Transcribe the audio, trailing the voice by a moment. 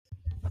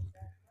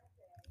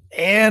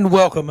And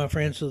welcome, my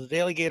friends, to the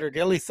DaleyGator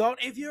DaleyThought.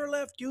 If you're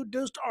left, you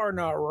just are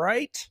not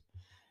right.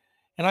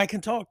 And I can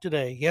talk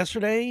today.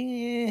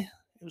 Yesterday,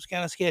 it was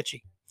kind of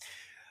sketchy.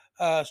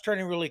 It's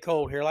turning really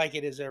cold here, like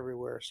it is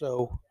everywhere.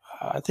 So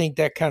I think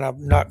that kind of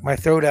knocked my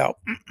throat out.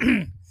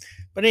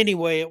 But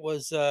anyway, it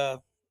was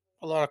a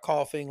lot of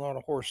coughing, a lot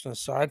of hoarseness.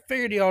 So I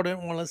figured y'all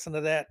didn't want to listen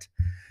to that.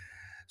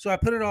 So I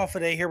put it off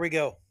today. Here we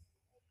go.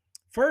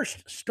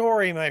 First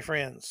story, my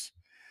friends,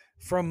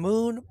 from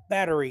Moon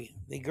Battery,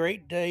 the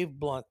great Dave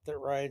Blunt that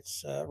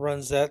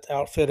runs that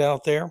outfit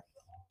out there.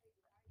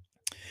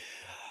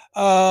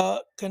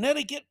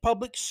 Connecticut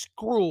public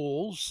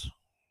schools,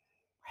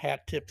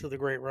 hat tip to the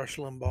great Rush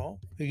Limbaugh,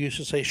 who used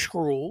to say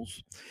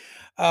schools,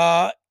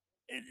 uh,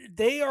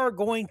 they are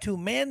going to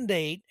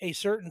mandate a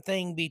certain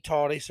thing be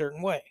taught a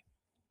certain way.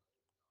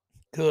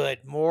 Good,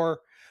 more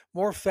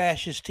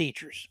fascist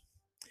teachers.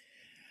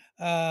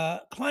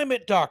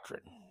 Climate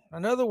doctrine.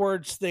 In other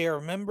words, they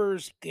are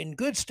members in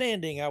good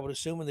standing, I would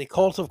assume, in the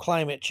cult of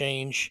climate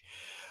change,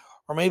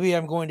 or maybe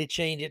I'm going to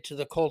change it to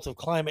the cult of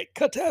climate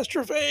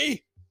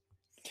catastrophe.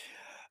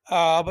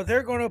 But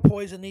they're going to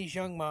poison these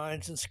young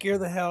minds and scare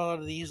the hell out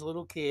of these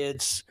little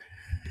kids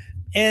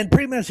and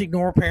pretty much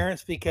ignore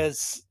parents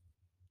because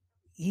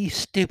you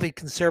stupid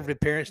conservative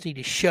parents need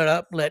to shut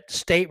up and let the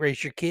state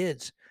raise your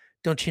kids.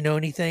 Don't you know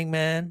anything,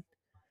 man?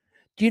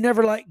 Do you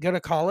never go to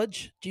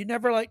college? Do you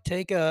never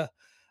take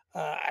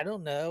I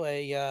don't know,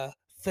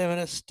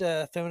 feminist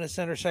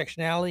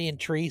intersectionality and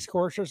trees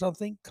course or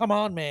something? Come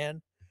on,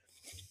 man.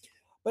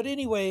 But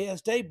anyway,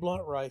 as Dave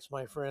Blunt writes,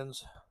 my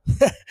friends,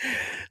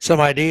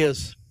 some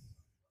ideas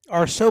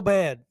are so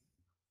bad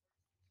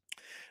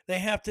they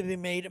have to be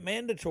made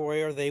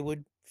mandatory or they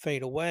would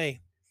fade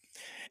away.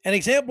 An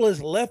example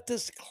is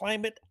leftist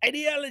climate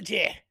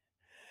ideology,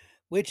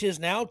 which is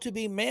now to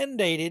be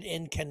mandated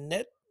in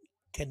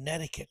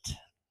Connecticut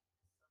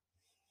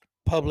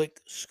public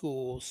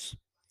schools,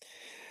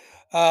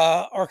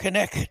 or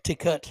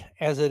Connecticut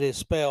as it is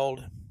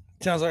spelled.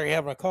 Sounds like you're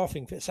having a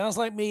coughing fit. Sounds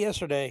like me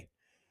yesterday.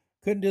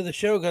 Couldn't do the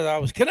show because I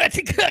was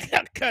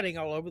cutting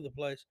all over the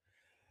place.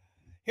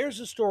 Here's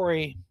the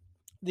story.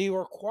 The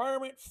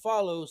requirement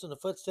follows in the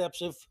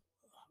footsteps of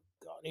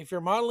God. If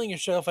you're modeling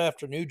yourself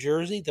after New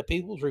Jersey, the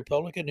People's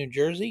Republic of New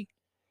Jersey,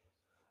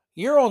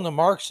 you're on the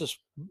Marxist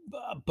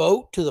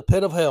boat to the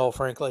pit of hell,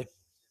 frankly.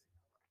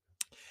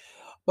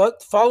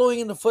 But following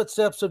in the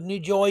footsteps of New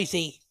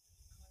Jersey,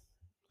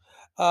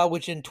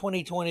 which in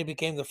 2020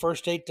 became the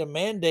first state to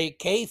mandate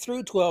K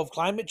through 12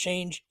 climate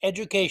change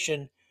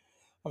education.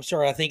 I'm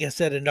sorry, I think I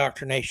said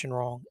indoctrination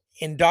wrong.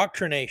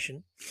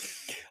 Indoctrination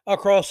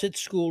across its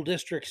school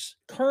districts.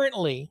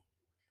 Currently,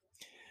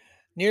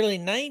 nearly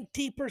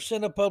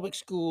 90% of public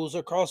schools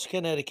across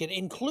Connecticut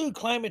include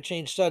climate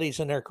change studies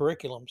in their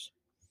curriculums.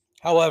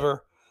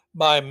 However,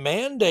 by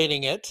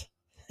mandating it,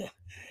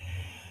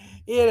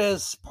 it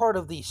is part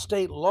of the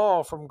state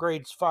law from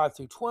grades 5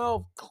 through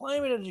 12.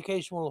 Climate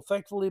education will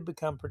effectively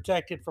become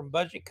protected from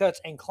budget cuts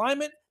and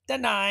climate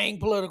denying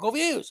political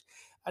views.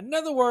 In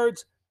other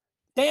words,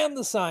 damn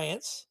the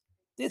science.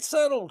 It's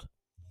settled.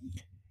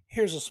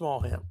 Here's a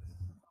small hint.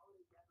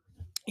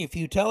 If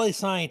you tell a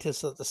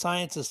scientist that the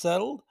science is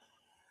settled,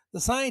 the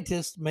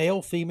scientist,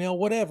 male, female,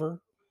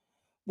 whatever,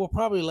 will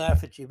probably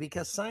laugh at you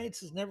because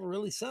science is never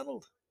really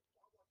settled.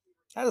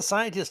 I had a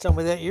scientist tell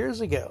me that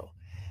years ago.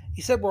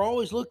 He said, we're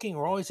always looking,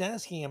 we're always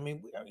asking. I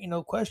mean,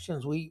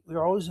 questions.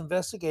 We're always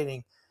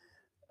investigating.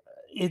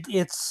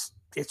 It's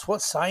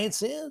what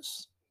science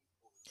is.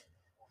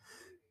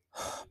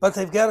 But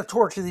they've got to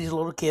torture these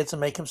little kids and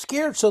make them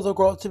scared so they'll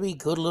grow up to be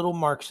good little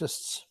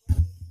Marxists.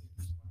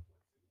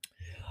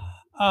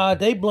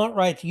 Dave Blunt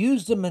writes,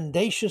 use the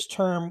mendacious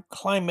term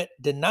climate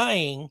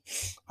denying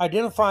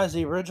identifies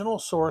the original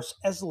source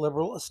as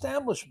liberal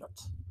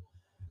establishment.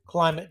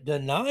 Climate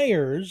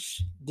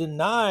deniers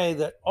deny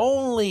that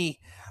only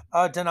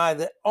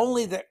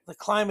that the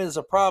climate is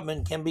a problem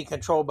and can be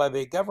controlled by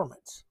big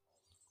governments.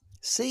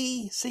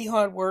 See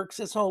how it works?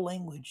 It's all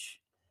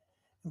language.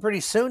 And pretty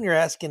soon you're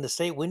asking the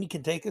state when you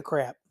can take a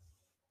crap.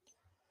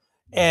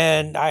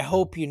 And I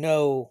hope you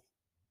know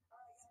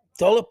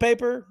toilet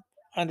paper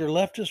under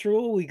leftist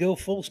rule, we go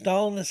full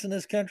Stalinist in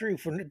this country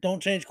if we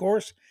don't change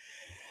course.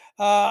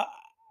 Uh,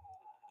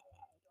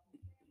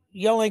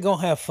 y'all ain't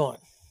gonna have fun.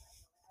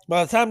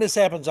 By the time this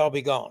happens, I'll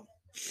be gone.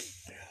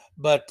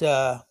 But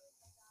y'all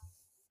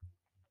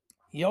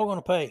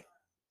gonna pay.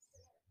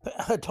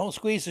 Don't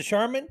squeeze the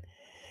Sherman.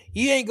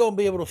 You ain't gonna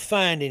be able to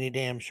find any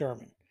damn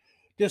Sherman.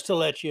 Just to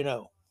let you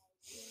know.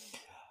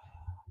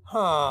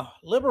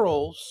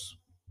 Liberals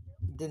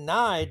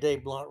deny,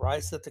 Dave Blunt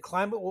writes, that the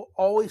climate will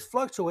always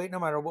fluctuate no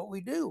matter what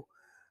we do.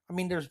 I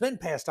mean, there's been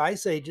past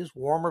ice ages,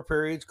 warmer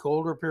periods,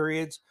 colder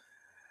periods.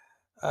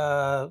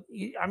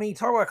 You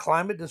talk about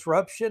climate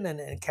disruption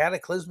and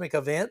cataclysmic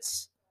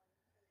events.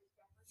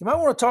 You might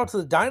want to talk to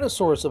the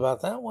dinosaurs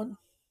about that one.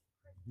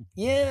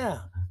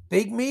 Yeah,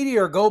 big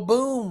meteor, go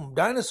boom.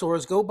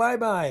 Dinosaurs, go bye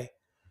bye.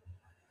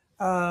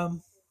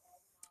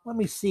 Let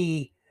me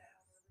see.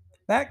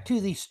 Back to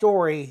the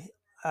story.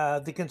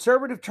 The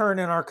conservative turn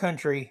in our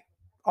country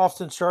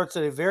often starts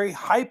at a very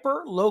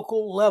hyper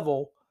local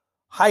level,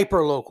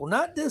 hyper local,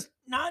 not just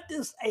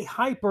a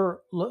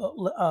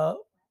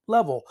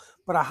level,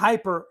 but a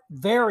hyper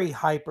very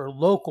hyper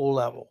local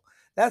level.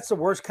 That's the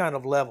worst kind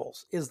of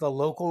levels, is the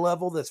local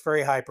level that's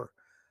very hyper,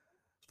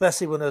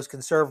 especially when those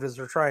conservatives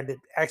are trying to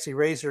actually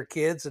raise their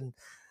kids and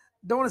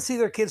don't want to see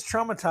their kids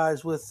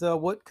traumatized with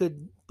what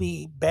could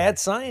be bad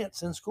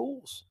science in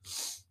schools.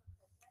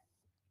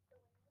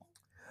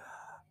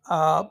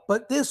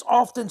 But this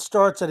often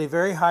starts at a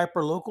very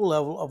hyper local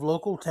level of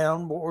local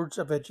town boards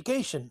of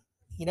education.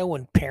 You know,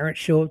 when parents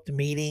show up to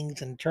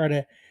meetings and try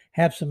to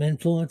have some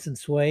influence and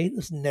sway,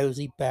 those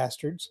nosy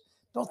bastards.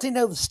 Don't they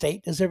know the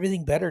state does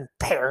everything better than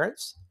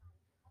parents?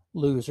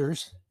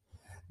 Losers.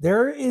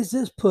 There is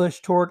this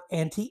push toward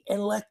anti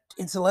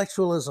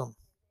intellectualism.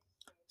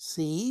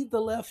 See,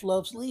 the left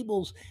loves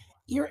labels.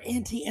 You're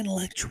anti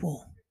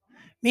intellectual,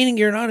 meaning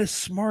you're not as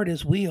smart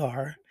as we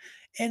are.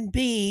 And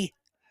B,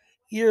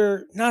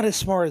 you're not as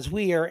smart as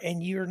we are,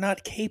 and you're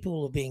not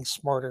capable of being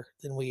smarter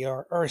than we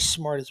are, or as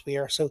smart as we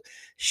are. So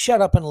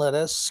shut up and let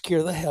us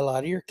scare the hell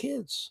out of your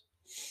kids.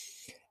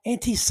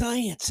 Anti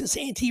science is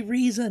anti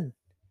reason.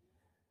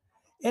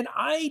 And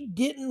I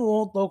didn't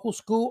want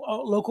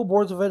local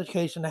boards of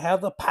education to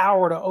have the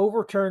power to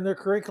overturn their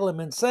curriculum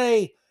and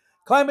say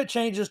climate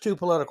change is too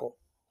political.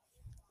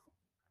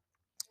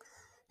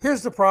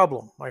 Here's the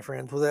problem, my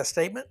friends, with that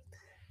statement.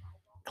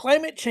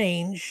 Climate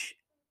change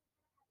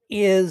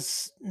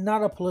is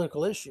not a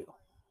political issue.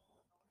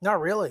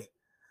 Not really.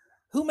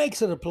 Who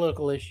makes it a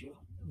political issue?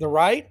 The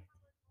right?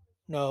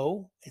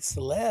 No, it's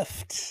the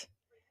left.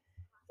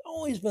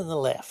 Always been the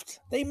left.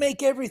 They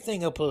make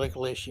everything a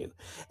political issue.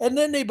 And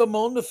then they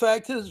bemoan the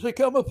fact that it's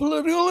become a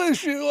political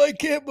issue. I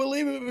can't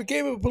believe it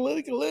became a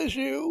political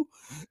issue.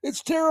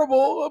 It's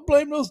terrible. I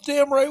blame those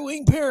damn right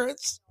wing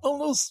parents on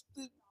those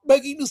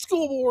begging the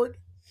school board.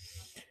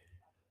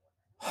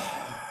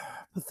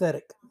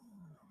 Pathetic.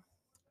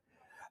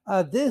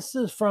 This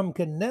is from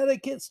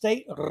Connecticut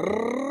State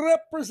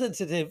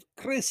Representative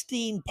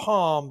Christine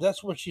Palm.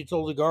 That's what she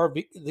told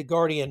the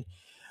Guardian,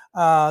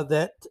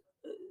 that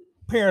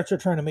parents are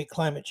trying to make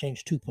climate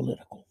change too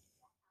political.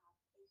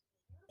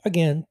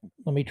 Again,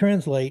 let me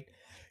translate.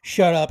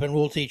 Shut up and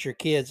we'll teach your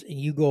kids and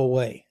you go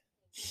away.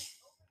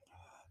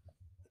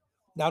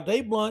 Now,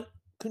 Dave Blunt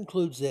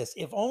concludes this.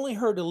 If only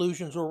her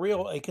delusions were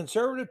real, a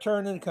conservative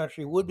turn in the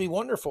country would be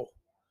wonderful.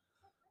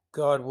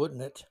 God,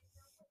 wouldn't it?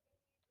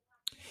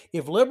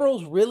 If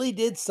liberals really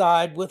did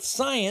side with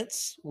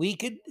science, we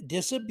could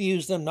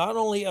disabuse them not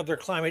only of their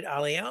climate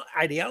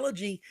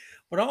ideology,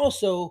 but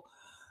also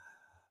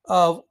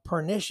of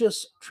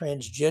pernicious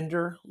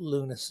transgender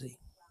lunacy.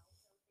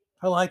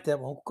 I like that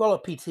one. We'll call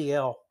it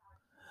PTL.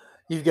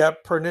 You've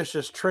got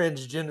pernicious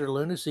transgender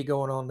lunacy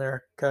going on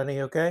there,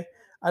 Connie, okay?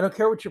 I don't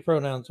care what your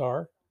pronouns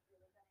are.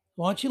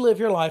 Why don't you live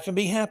your life and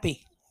be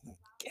happy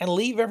and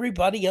leave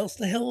everybody else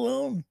the hell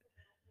alone?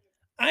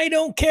 I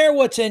don't care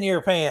what's in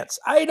your pants.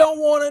 I don't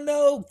want to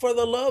know, for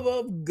the love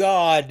of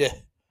God.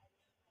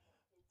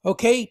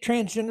 Okay,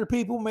 transgender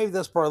people, maybe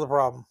that's part of the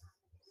problem.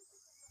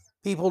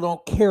 People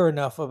don't care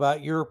enough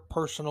about your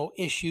personal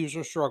issues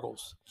or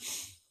struggles.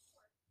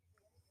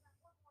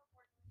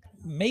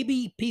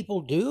 Maybe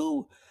people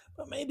do,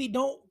 but maybe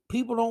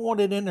people don't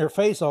want it in their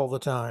face all the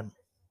time.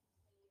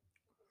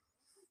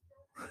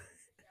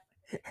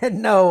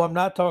 And no, I'm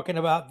not talking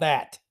about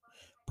that,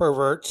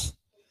 perverts.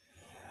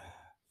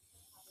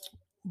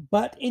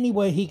 But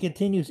anyway, he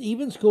continues,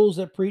 even schools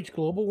that preach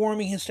global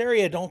warming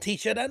hysteria don't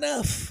teach it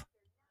enough.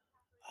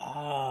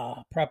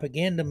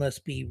 Propaganda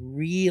must be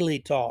really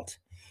taught.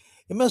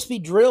 It must be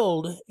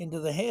drilled into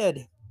the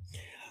head.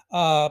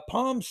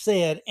 Palm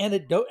said,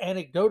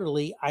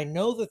 anecdotally, I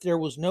know that there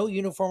was no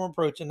uniform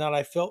approach and that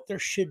I felt there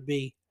should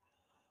be.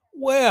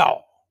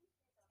 Well,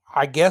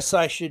 I guess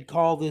I should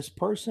call this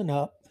person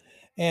up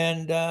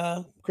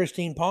and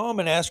Christine Palm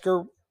and ask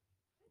her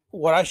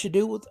what I should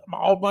do with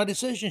all my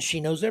decisions. She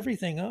knows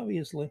everything,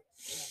 obviously.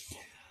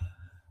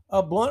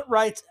 Blunt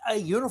writes, a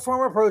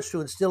uniform approach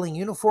to instilling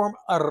uniform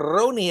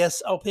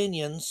erroneous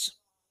opinions.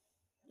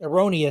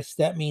 Erroneous,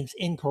 that means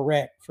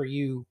incorrect for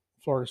you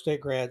Florida State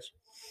grads.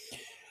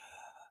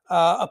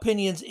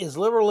 Opinions is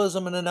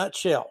liberalism in a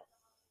nutshell.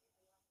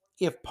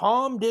 If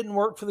Palm didn't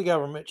work for the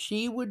government,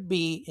 she would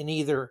be in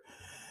either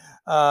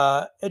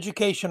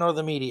education or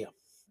the media.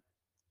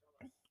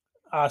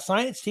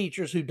 Science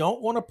teachers who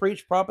don't want to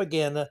preach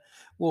propaganda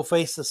will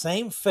face the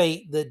same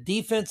fate the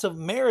Defense of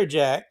Marriage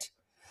Act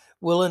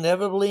will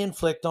inevitably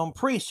inflict on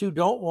priests who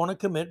don't want to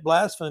commit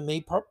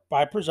blasphemy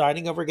by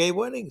presiding over gay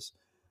weddings.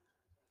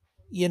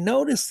 You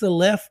notice the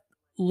left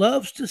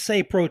loves to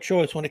say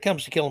pro-choice when it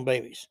comes to killing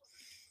babies.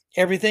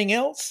 Everything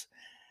else,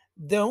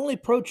 the only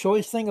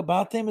pro-choice thing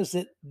about them is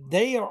that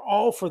they are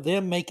all for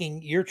them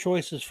making your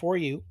choices for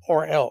you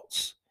or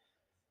else.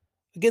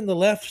 Again, the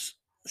left's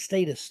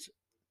statists.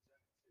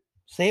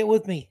 Say it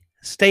with me,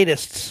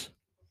 statists.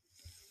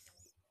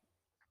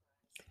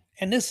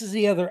 And this is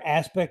the other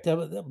aspect of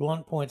it that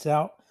Blunt points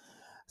out.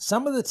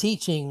 Some of the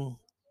teaching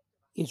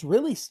is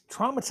really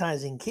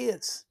traumatizing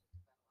kids.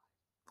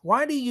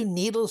 Why do you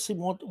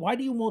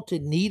want to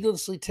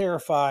needlessly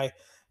terrify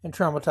and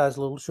traumatize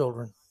little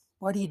children?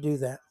 Why do you do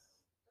that?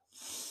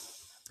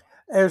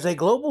 There's a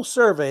global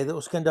survey that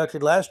was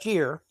conducted last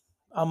year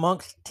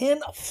amongst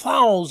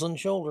 10,000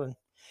 children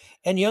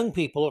and young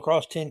people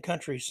across 10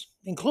 countries,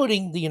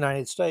 including the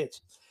United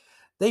States.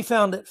 They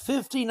found that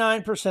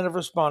 59% of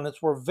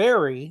respondents were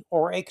very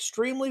or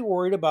extremely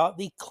worried about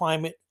the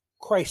climate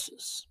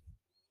crisis.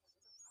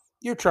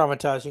 You're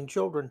traumatizing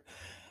children.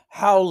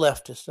 How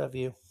leftist of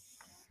you.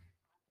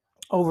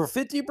 Over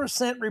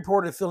 50%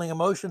 reported feeling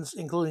emotions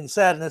including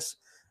sadness,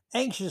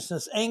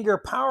 anxiousness, anger,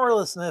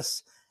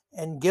 powerlessness,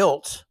 and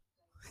guilt.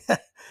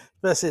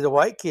 Especially the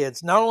white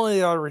kids. Not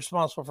only are they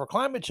responsible for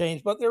climate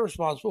change, but they're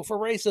responsible for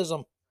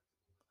racism.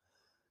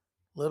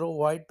 Little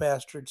white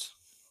bastards.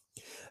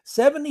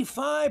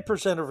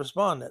 75% of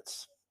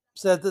respondents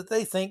said that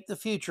they think the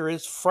future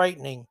is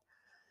frightening.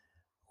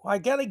 Well, I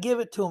got to give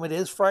it to them. It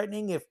is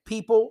frightening if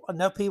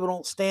enough people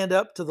don't stand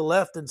up to the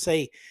left and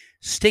say,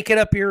 stick it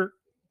up your,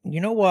 you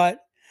know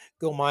what?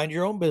 Go mind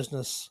your own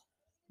business.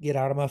 Get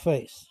out of my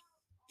face.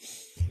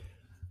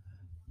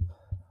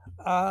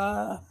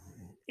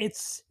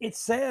 It's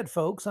sad,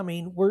 folks. I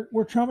mean,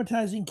 we're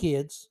traumatizing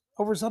kids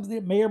over something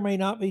that may or may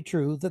not be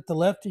true that the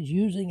left is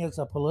using as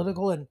a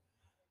political and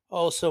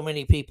so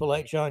many people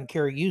like John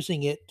Kerry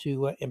using it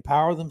to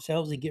empower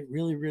themselves and get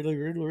really, really,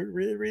 really,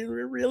 really, really,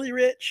 really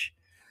rich.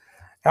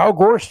 Al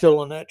Gore's still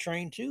on that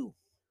train too,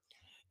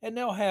 and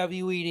they'll have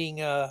you eating.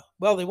 They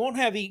won't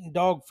have you eating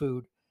dog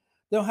food.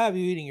 They'll have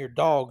you eating your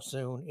dog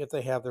soon if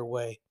they have their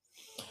way.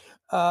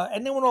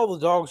 And then when all the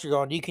dogs are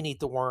gone, you can eat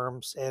the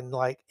worms and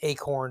like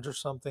acorns or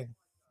something.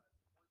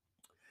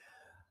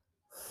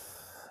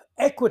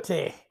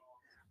 Equity.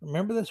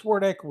 Remember this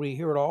word equity. You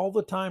hear it all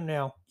the time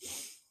now.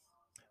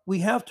 We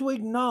have to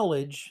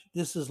acknowledge,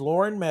 this is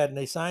Lauren Madden,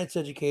 a science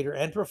educator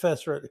and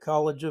professor at the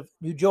College of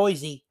New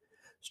Jersey,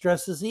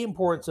 stresses the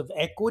importance of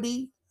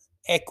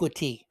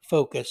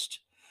equity-focused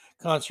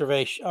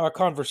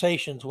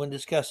conversations when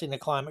discussing the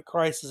climate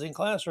crisis in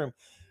classroom.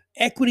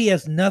 Equity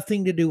has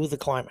nothing to do with the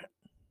climate.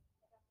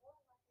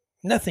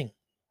 Nothing.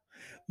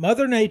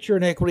 Mother Nature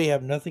and equity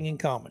have nothing in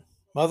common.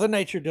 Mother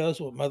Nature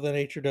does what Mother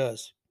Nature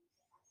does.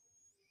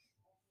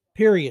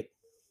 Period.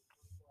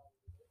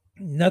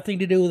 Nothing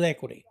to do with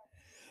equity.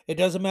 It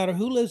doesn't matter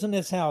who lives in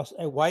this house.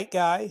 A white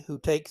guy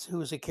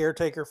who's a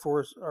caretaker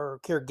or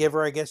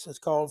caregiver, I guess it's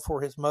called, for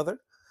his mother,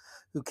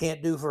 who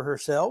can't do for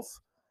herself.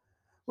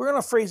 We're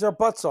going to freeze our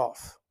butts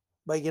off.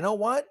 But you know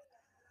what?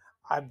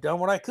 I've done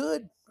what I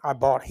could. I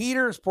bought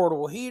heaters,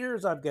 portable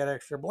heaters. I've got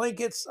extra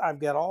blankets. I've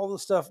got all the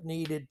stuff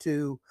needed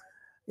to,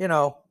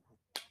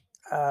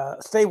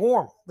 stay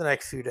warm the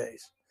next few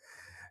days.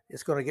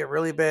 It's going to get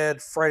really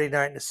bad Friday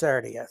night into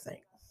Saturday, I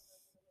think.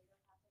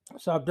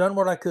 So I've done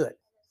what I could.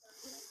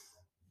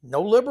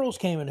 No liberals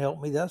came and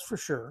helped me, that's for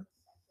sure.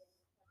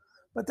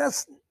 But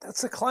that's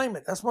the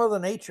climate. That's Mother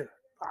Nature.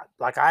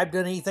 Like I've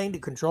done anything to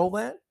control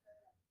that?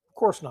 Of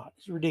course not.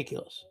 It's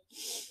ridiculous.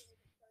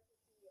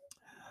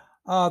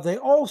 They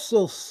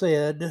also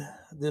said,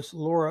 this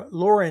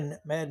Lauren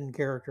Madden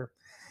character,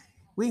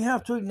 we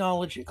have to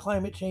acknowledge that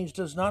climate change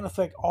does not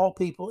affect all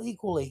people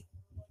equally.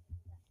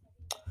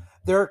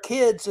 There are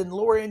kids in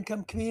lower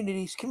income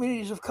communities,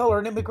 communities of color,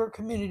 and immigrant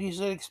communities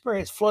that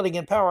experience flooding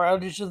and power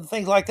outages and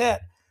things like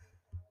that.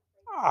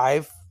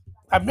 I've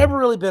never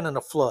really been in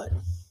a flood.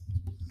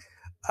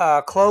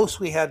 Close,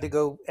 we had to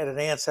go at an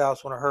aunt's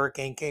house when a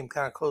hurricane came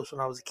kind of close when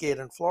I was a kid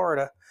in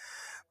Florida.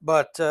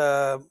 But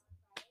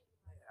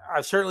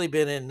I've certainly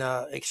been in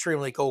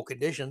extremely cold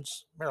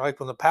conditions. Like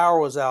when the power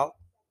was out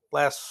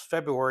last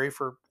February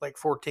for like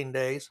 14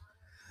 days.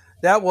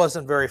 That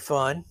wasn't very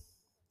fun.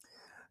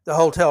 The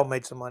hotel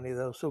made some money,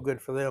 though, so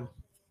good for them.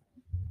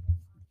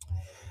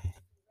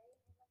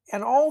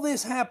 And all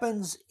this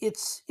happens,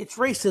 it's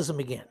racism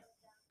again.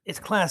 It's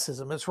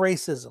classism. It's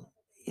racism.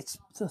 It's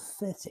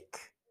pathetic.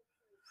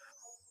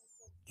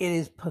 It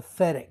is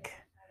pathetic.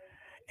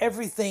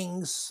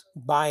 Everything's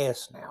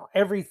biased now.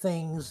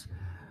 Everything's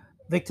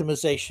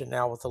victimization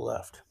now with the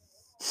left.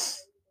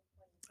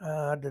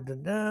 And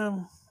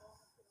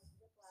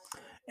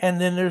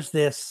then there's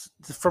this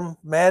from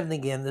Madden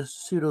again,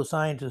 this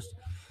pseudoscientist.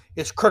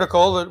 It's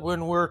critical that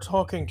when we're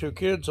talking to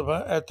kids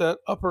about at that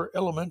upper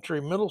elementary,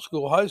 middle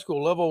school, high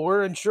school level,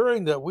 we're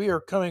ensuring that we are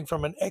coming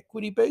from an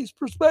equity-based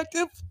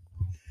perspective.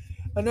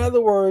 In other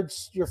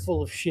words, you're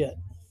full of shit.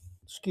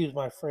 Excuse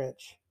my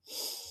French.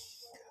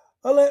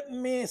 Let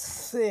me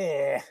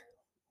see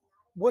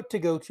what to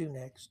go to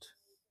next.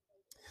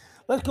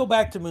 Let's go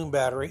back to Moon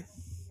Battery.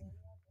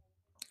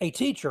 A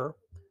teacher,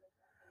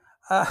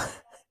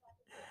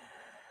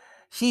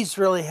 she's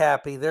really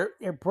happy.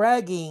 They're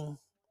bragging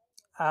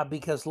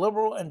because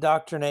liberal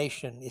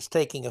indoctrination is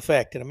taking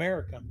effect in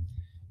America.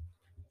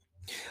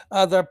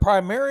 The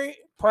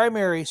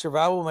primary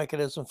survival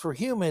mechanism for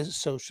humans is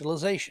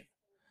socialization.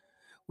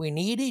 We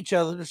need each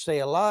other to stay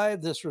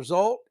alive. This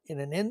results in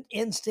an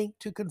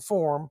instinct to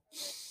conform,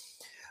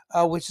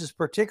 which is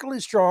particularly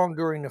strong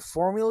during the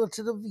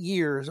formative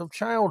years of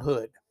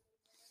childhood.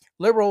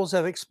 Liberals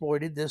have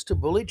exploited this to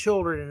bully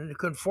children into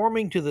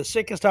conforming to the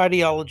sickest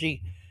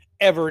ideology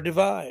ever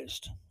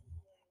devised.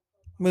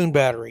 Moon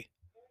battery.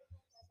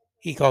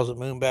 He calls it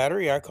moon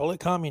battery. I call it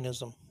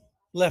communism,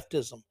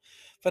 leftism,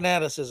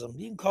 fanaticism.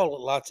 You can call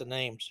it lots of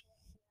names.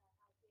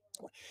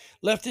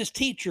 Leftist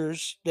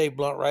teachers, Dave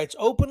Blunt writes,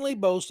 openly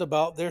boast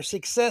about their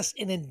success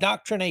in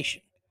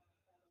indoctrination,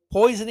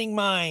 poisoning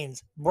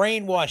minds,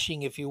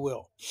 brainwashing, if you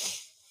will.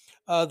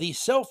 The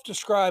self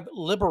described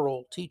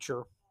liberal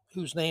teacher,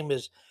 whose name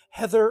is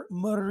Heather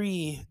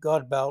Marie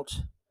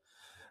Godbout,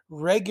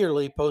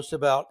 regularly posts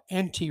about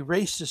anti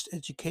racist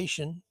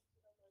education.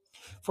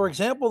 For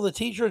example, the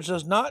teacher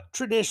does not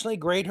traditionally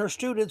grade her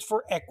students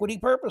for equity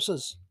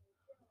purposes.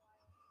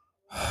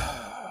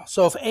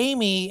 So if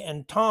Amy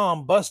and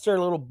Tom bust their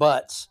little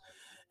butts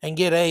and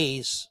get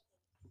A's,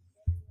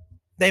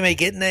 they may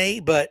get an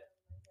A, but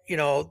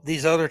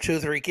these other 2 or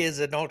 3 kids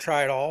that don't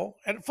try at all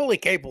and fully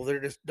capable, they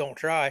just don't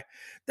try,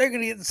 they're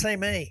going to get the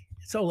same A.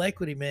 It's all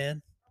equity,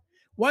 man.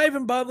 Why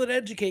even bother to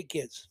educate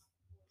kids?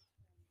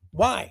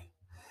 Why?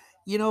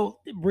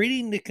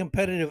 Breeding the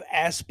competitive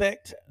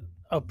aspect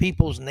of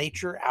people's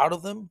nature out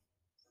of them,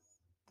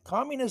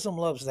 communism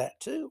loves that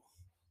too.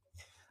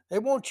 They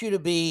want you to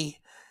be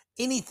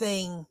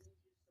anything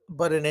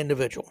but an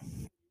individual.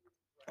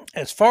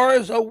 As far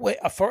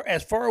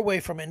away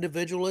from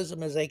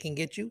individualism as they can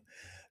get you,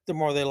 the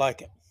more they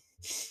like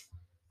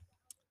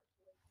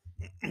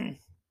it.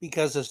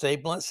 Because as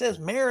Dave Blunt says,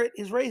 merit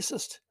is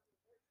racist.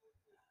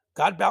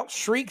 Godbout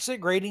shrieks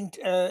at grading.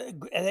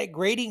 That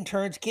grading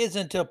turns kids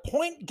into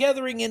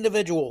point-gathering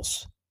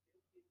individuals.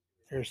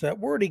 There's that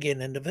word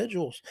again,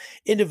 individuals.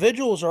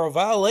 Individuals are a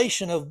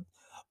violation of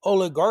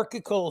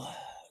oligarchical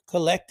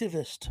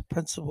collectivist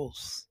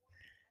principles.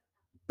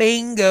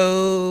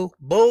 Bingo,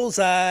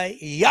 bullseye,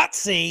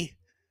 Yahtzee.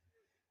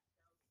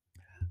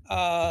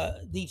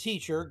 The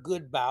teacher,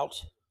 Godbout,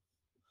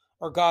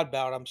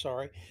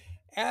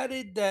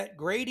 added that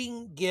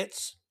grading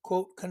gets,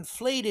 quote,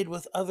 conflated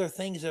with other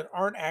things that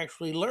aren't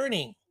actually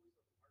learning,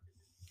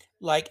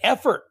 like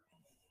effort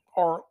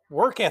or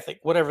work ethic,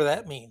 whatever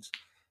that means.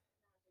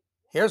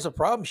 Here's the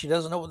problem. She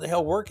doesn't know what the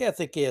hell work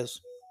ethic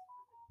is.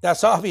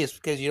 That's obvious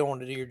because you don't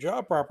want to do your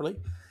job properly.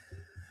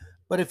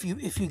 But if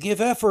you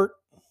give effort,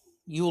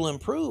 you will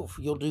improve.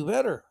 You'll do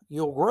better.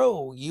 You'll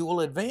grow. You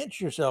will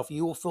advance yourself.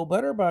 You will feel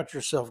better about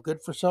yourself.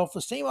 Good for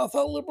self-esteem. I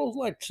thought liberals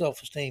liked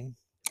self-esteem.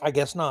 I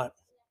guess not.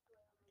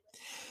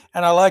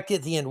 And I liked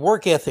at the end,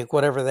 work ethic,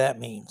 whatever that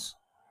means.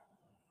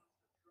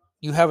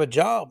 You have a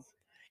job.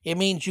 It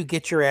means you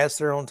get your ass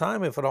there on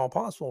time, if at all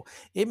possible.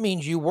 It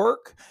means you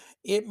work.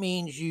 It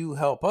means you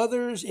help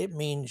others. It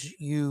means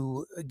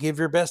you give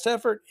your best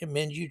effort. It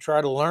means you try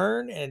to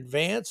learn and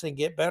advance and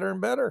get better and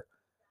better.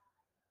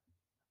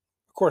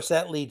 Of course,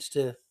 that leads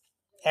to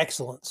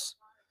excellence.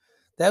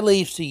 That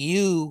leads to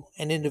you,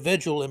 an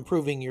individual,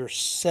 improving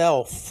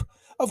yourself.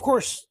 Of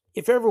course,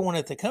 if everyone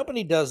at the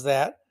company does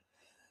that,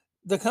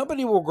 the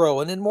company will grow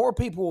and then more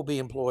people will be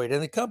employed,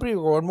 and the company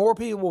will grow and more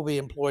people will be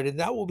employed, and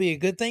that will be a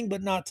good thing,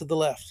 but not to the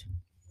left.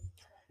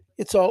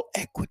 It's all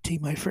equity,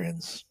 my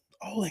friends.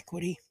 All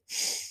equity.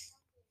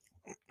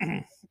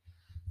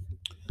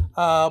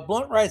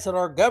 Blunt writes that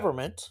our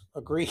government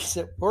agrees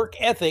that work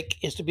ethic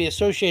is to be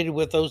associated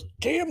with those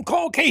damn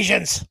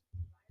Caucasians,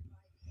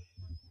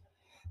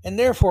 and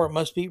therefore it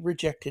must be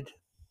rejected.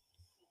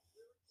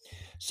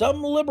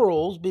 Some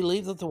liberals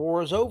believe that the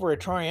war is over. A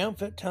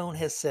triumphant tone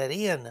has set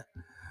in.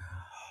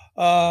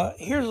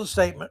 Here's a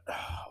statement.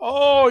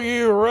 Oh,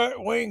 you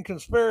right-wing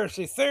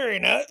conspiracy theory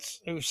nuts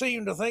who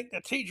seem to think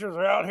that teachers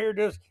are out here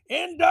just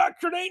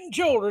indoctrinating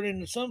children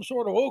into some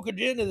sort of woke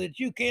agenda that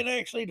you can't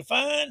actually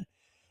define.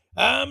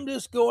 I'm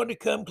just going to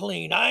come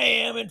clean. I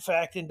am, in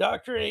fact,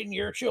 indoctrinating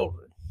your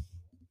children.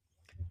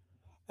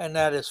 And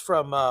that is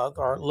from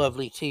our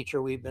lovely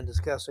teacher we've been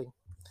discussing.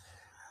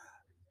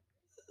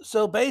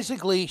 So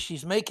basically,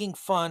 she's making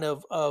fun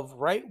of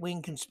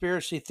right-wing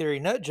conspiracy theory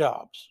nut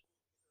jobs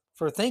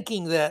for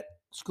thinking that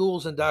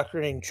school's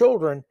indoctrinating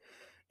children,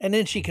 and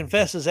then she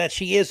confesses that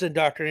she is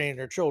indoctrinating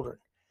her children.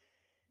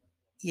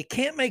 You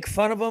can't make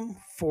fun of them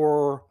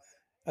for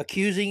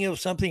accusing you of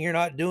something you're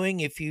not doing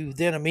if you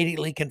then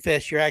immediately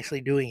confess you're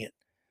actually doing it.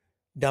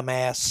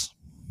 Dumbass.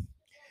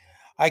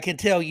 I can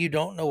tell you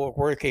don't know what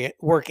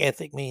work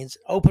ethic means.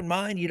 Open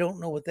mind, you don't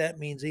know what that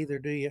means either,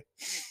 do you?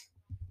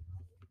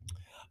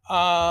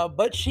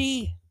 But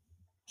she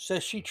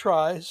says she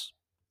tries.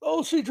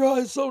 Oh, she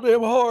tries so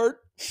damn hard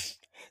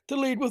to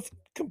lead with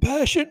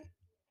compassion.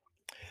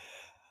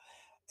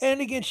 And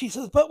again, she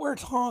says, but we're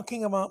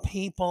talking about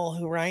people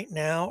who right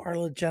now are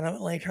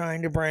legitimately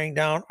trying to bring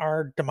down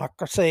our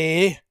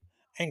democracy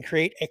and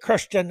create a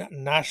Christian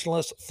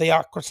nationalist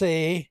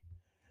theocracy.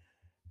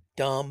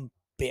 Dumb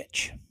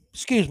bitch.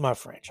 Excuse my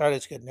French. I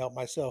just couldn't help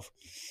myself.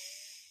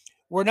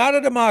 We're not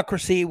a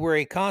democracy. We're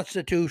a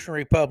constitutional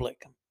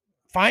republic.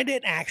 Find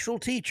an actual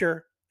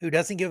teacher who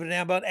doesn't give a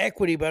damn about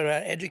equity, but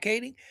about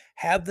educating.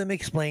 Have them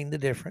explain the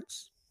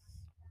difference.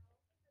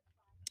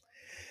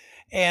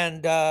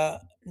 And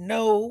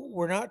no,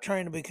 we're not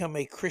trying to become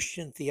a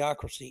Christian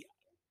theocracy.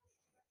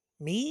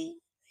 Me?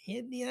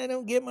 Yeah, I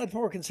don't get much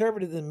more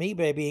conservative than me,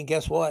 baby. And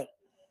guess what?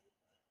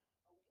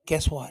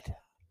 Guess what?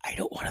 I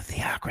don't want a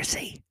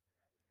theocracy.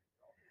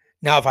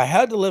 Now, if I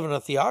had to live in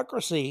a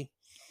theocracy,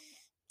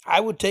 I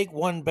would take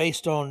one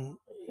based on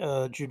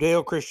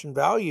Judeo Christian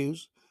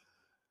values,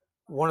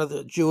 one of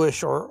the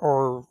Jewish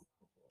or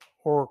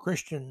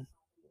Christian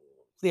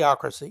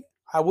theocracy.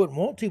 I wouldn't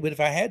want to, but if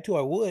I had to,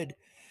 I would,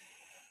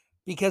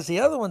 because the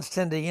other ones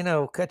tend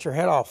to, cut your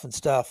head off and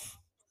stuff.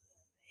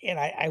 And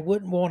I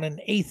wouldn't want an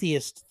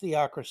atheist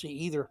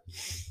theocracy either.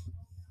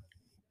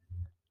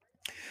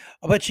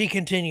 But she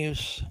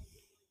continues.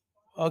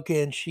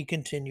 Again, she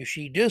continues.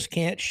 She just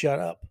can't shut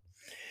up.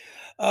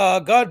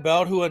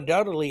 Godbout, who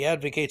undoubtedly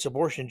advocates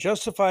abortion,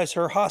 justifies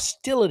her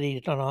hostility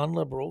to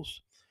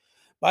non-liberals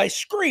by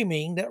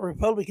screaming that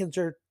Republicans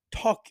are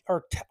talking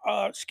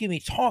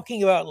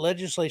about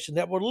legislation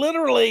that would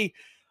literally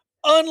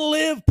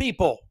unlive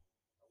people.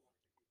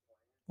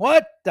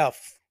 What the?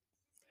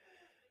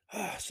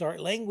 Sorry,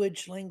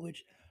 language.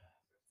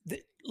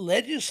 The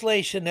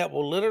legislation that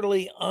will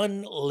literally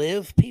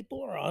unlive people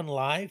or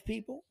unlive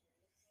people.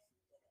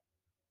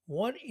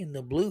 What in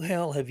the blue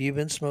hell have you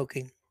been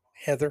smoking,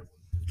 Heather?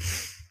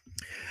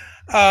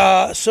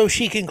 So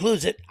she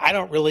concludes that I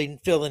don't really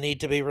feel the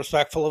need to be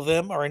respectful of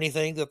them or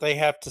anything that they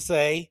have to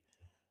say.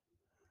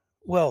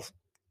 Well,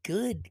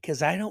 good,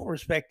 because I don't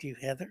respect you,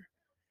 Heather.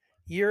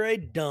 You're a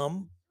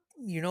dumb,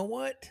 you know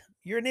what?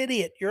 You're an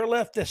idiot. You're a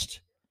leftist.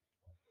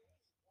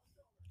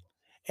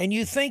 And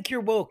you think you're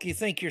woke. You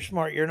think you're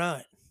smart. You're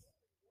not.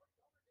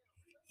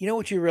 You know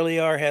what you really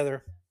are,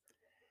 Heather?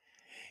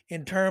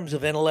 In terms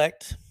of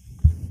intellect,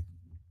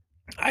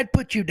 I'd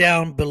put you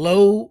down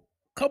below,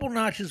 a couple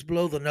notches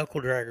below the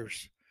knuckle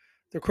draggers.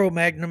 The Cro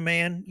Magnum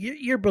man,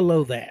 you're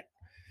below that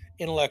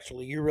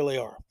intellectually. You really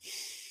are.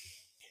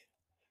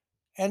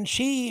 And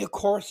she, of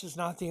course, is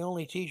not the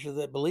only teacher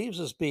that believes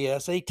this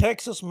BS. A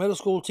Texas middle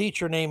school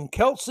teacher named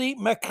Kelsey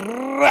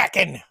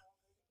McCracken.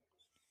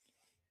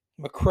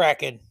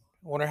 I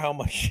wonder how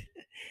much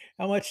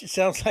it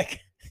sounds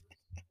like.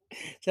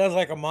 Sounds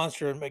like a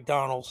monster at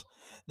McDonald's.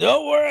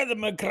 Don't worry, the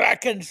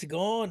McCracken's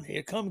gone.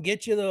 He'll come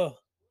get you though.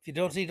 If you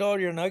don't eat all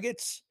your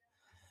nuggets,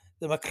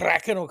 the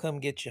McCracken will come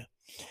get you.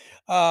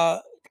 Uh,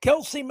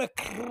 Kelsey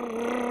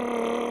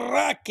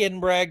McCracken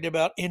bragged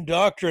about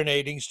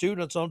indoctrinating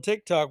students on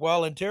TikTok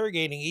while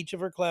interrogating each of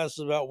her classes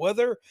about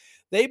whether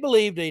they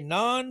believed a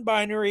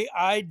non-binary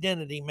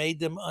identity made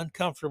them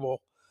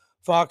uncomfortable,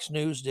 Fox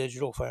News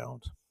Digital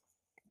found.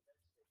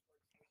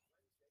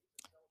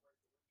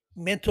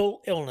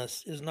 Mental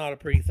illness is not a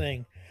pretty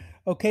thing.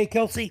 Okay,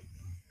 Kelsey,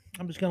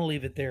 I'm just going to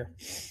leave it there.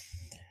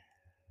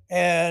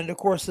 And of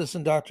course, this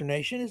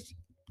indoctrination is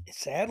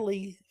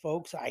sadly,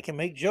 folks, I can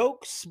make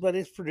jokes, but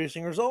it's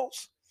producing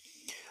results.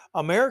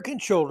 American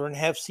children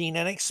have seen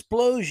an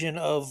explosion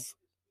of,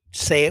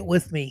 say it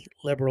with me,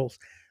 liberals,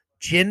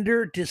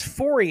 gender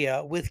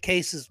dysphoria, with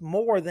cases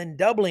more than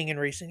doubling in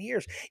recent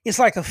years. It's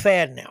like a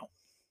fad now.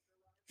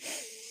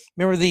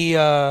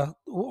 Remember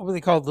what were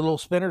they called? The little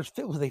spinners?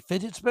 Were they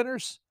fidget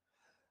spinners?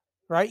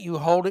 Right? You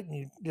hold it and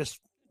you just,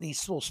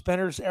 these little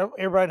spinners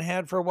everybody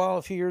had for a while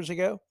a few years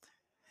ago.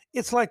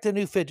 It's like the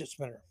new fidget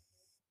spinner.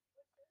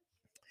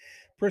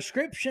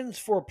 Prescriptions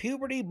for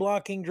puberty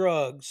blocking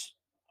drugs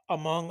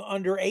among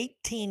under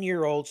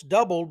 18-year-olds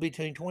doubled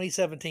between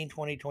 2017 and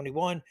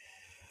 2021,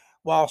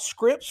 while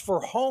scripts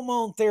for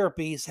hormone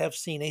therapies have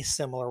seen a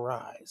similar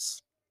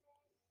rise.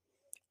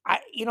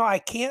 I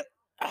can't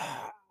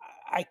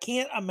I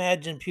can't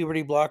imagine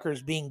puberty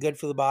blockers being good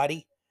for the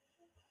body,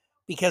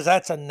 because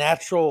that's a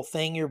natural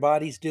thing your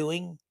body's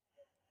doing.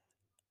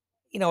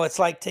 It's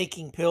like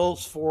taking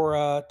pills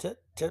for to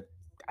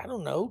I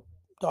don't know,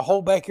 to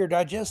hold back your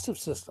digestive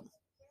system,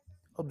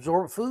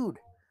 absorb food,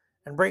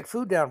 and break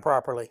food down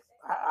properly.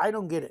 I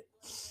don't get it.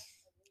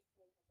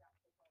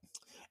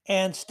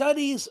 And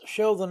studies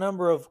show the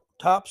number of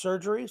top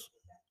surgeries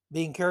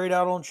being carried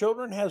out on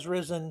children has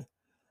risen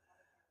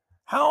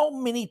how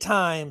many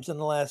times in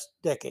the last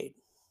decade?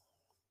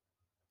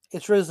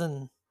 It's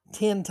risen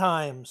 10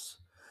 times.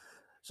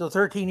 So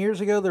 13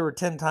 years ago, there were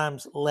 10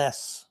 times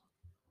less.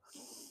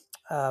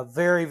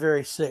 Very,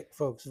 very sick,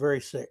 folks.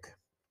 Very sick.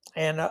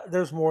 And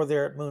there's more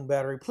there at Moon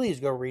Battery. Please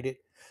go read it.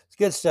 It's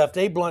good stuff.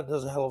 Dave Blunt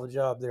does a hell of a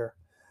job there.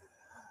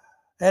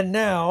 And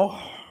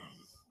now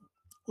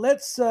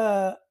let's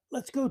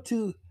go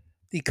to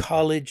the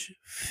college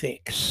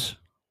fix.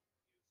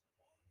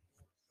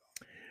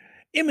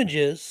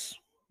 Images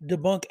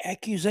debunk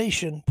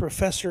accusation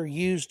professor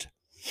used.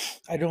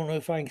 I don't know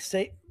if I can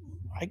say.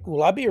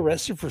 Will I be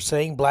arrested for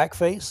saying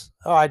blackface?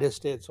 Oh, I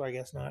just did, so I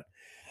guess not.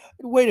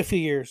 Wait a few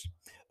years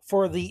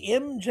for the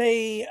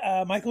MJ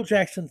Michael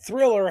Jackson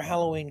Thriller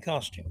Halloween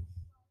costume.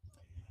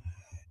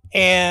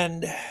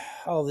 And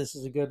this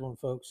is a good one,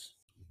 folks.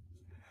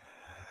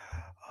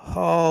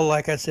 Oh,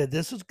 like I said,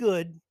 this is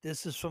good.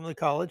 This is from the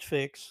College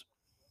Fix.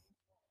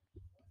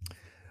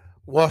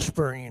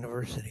 Washburn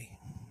University.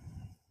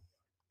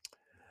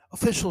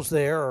 Officials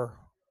they're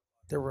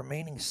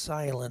remaining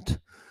silent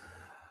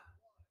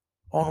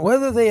on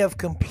whether they have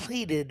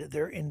completed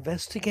their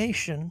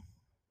investigation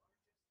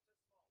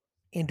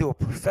into a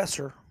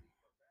professor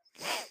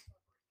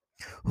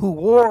who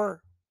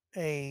wore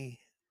a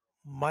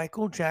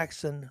Michael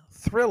Jackson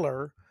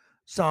Thriller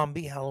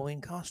zombie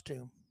Halloween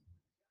costume.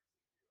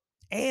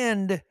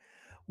 And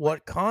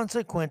what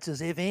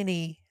consequences, if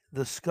any,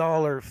 the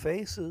scholar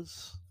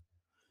faces,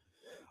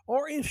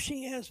 or if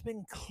she has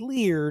been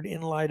cleared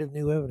in light of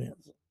new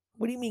evidence.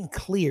 What do you mean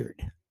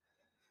cleared?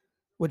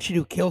 What'd she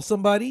do? Kill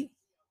somebody?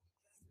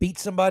 Beat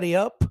somebody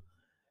up?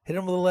 Hit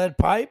them with a lead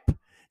pipe?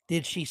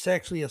 Did she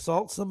sexually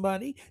assault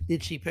somebody?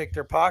 Did she pick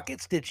their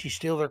pockets? Did she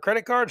steal their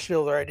credit card,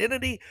 steal their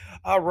identity,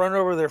 run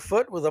over their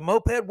foot with a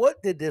moped?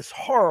 What did this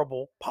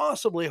horrible,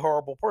 possibly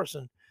horrible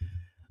person,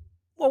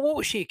 well, what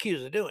was she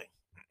accused of doing?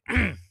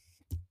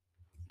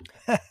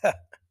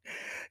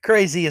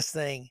 Craziest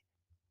thing.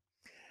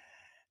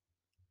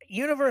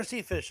 University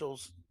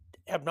officials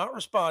have not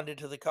responded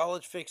to the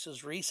College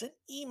Fix's recent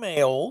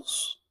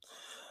emails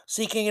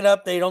seeking an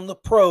update on the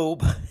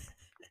probe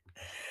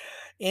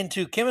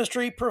into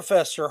chemistry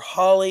professor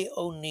Holly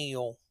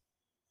O'Neill.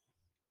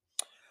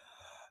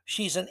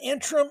 She's an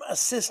interim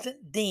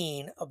assistant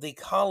dean of the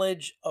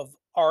College of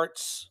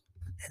Arts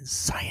and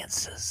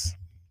Sciences.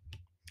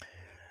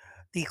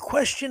 The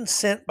questions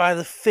sent by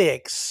the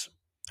Fix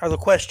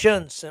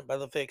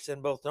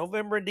in both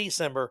November and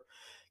December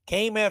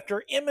came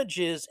after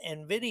images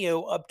and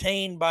video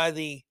obtained by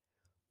the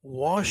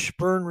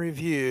Washburn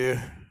Review,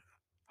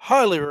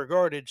 highly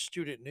regarded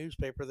student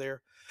newspaper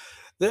there,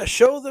 that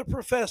show the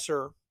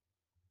professor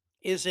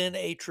is in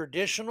a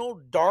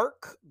traditional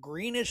dark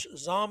greenish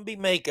zombie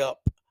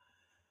makeup,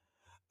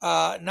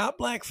 not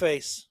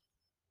blackface,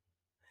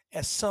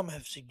 as some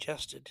have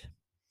suggested.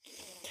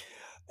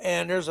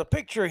 And there's a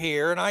picture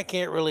here, and I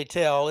can't really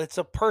tell. It's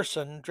a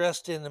person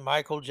dressed in the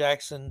Michael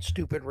Jackson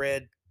stupid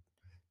red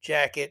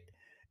jacket,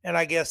 and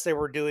I guess they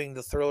were doing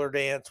the Thriller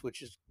dance,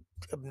 which is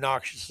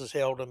obnoxious as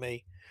hell to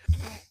me.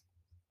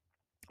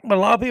 But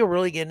a lot of people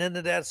really getting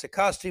into that. It's a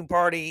costume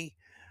party.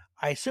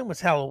 I assume it's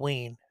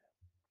Halloween.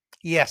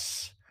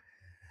 Yes.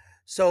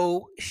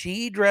 So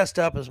she dressed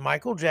up as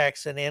Michael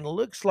Jackson and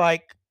looks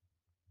like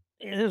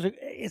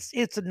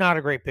it's not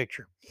a great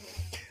picture,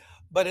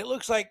 but it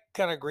looks like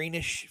kind of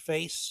greenish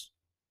face.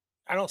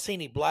 I don't see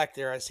any black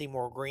there. I see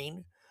more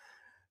green.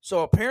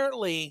 So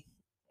apparently,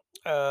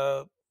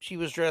 she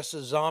was dressed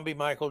as zombie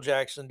Michael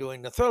Jackson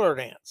doing the Thriller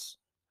dance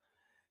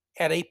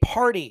at a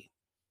party,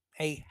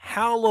 a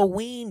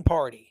Halloween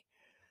party.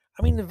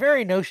 I mean, the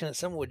very notion that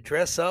someone would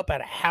dress up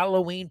at a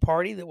Halloween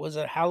party that was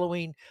a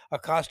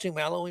costume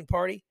Halloween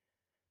party.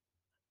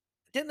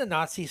 Didn't the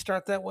Nazis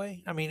start that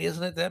way? I mean,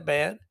 isn't it that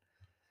bad?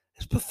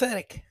 It's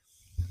pathetic.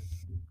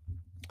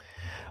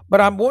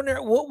 But I'm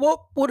wondering, what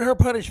would her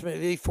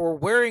punishment be for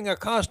wearing a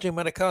costume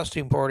at a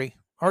costume party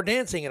or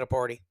dancing at a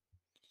party?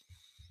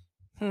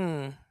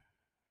 I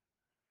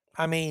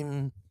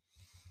mean,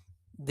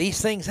 these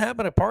things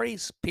happen at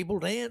parties. People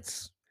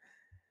dance.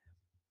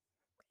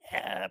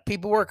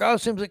 People wear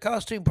costumes at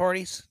costume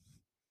parties.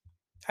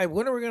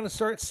 When are we going to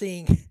start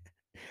seeing?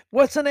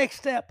 What's the next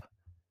step?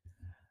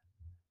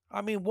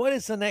 I mean, what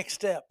is the next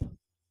step?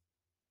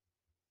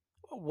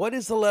 What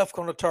is the left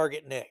going to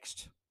target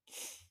next?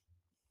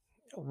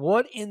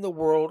 What in the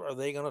world are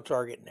they going to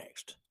target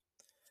next?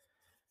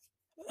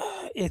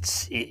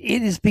 It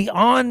is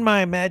beyond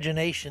my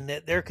imagination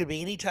that there could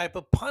be any type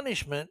of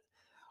punishment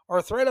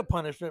or threat of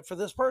punishment for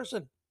this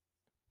person,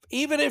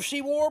 even if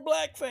she wore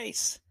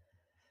blackface.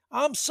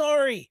 I'm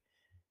sorry.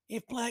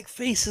 If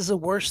blackface is the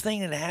worst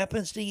thing that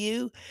happens to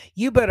you,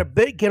 you better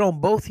get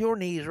on both your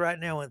knees right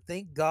now and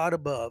thank God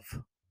above.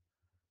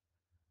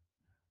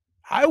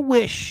 I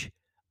wish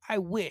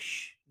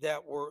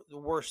that were the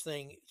worst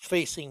thing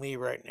facing me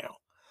right now.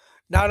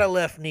 Not a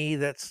left knee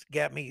that's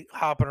got me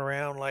hopping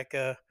around like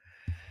a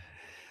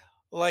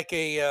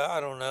I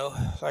don't know,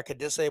 like a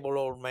disabled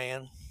old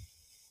man.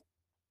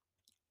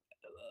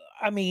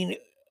 I mean,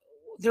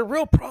 there are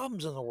real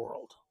problems in the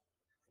world.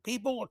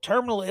 People with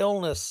terminal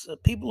illness,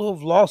 people who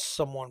have lost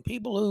someone,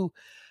 people who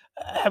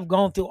have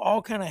gone through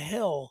all kind of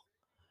hell,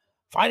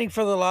 fighting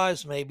for their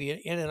lives, maybe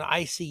in an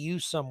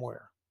ICU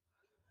somewhere,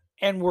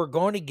 and we're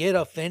going to get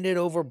offended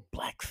over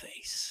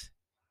blackface.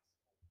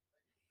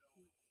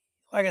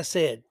 Like I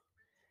said,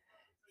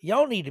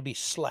 y'all need to be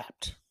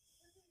slapped,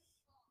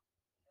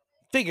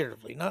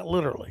 figuratively, not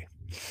literally.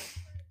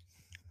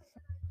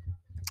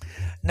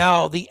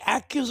 Now, the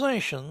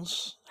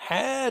accusations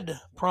had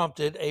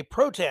prompted a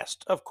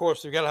protest. Of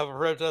course, we've got to have a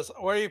protest.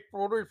 What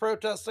are we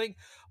protesting?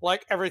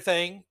 Like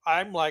everything,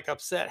 I'm like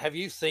upset. Have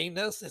you seen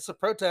this? It's a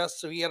protest,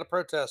 so you got to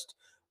protest.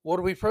 What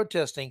are we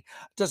protesting?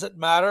 Does it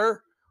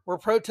matter? We're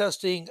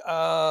protesting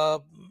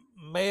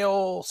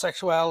male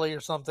sexuality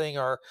or something,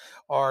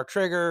 or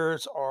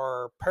triggers,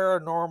 or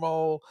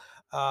paranormal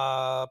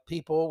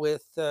people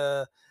with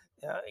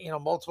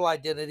multiple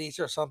identities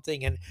or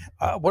something, and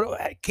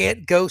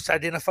can't ghosts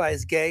identify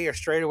as gay or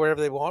straight or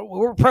whatever they want.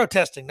 We're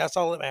protesting. That's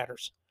all that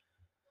matters.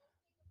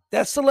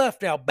 That's the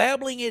left now,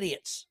 babbling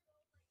idiots,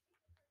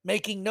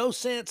 making no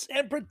sense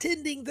and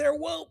pretending they're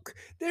woke.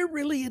 They're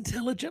really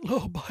intelligent.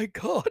 Oh my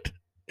God.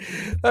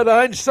 An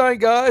Einstein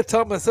guy,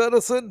 Thomas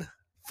Edison,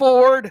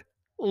 Ford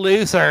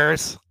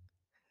losers.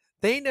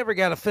 They never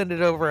got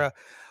offended over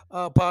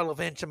a bottle of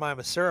Aunt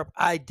Jemima syrup.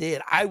 I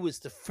did. I was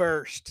the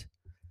first.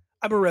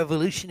 I'm a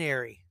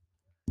revolutionary.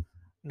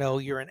 No,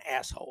 you're an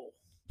asshole.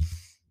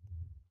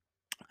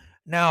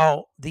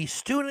 Now, the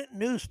student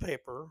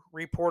newspaper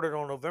reported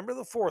on November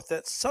the 4th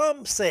that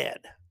some said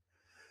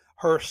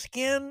her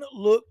skin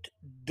looked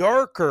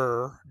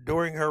darker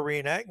during her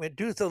reenactment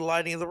due to the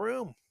lighting of the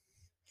room.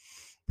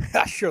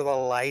 Sure, the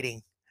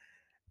lighting.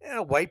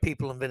 Yeah, white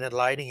people invented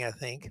lighting, I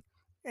think.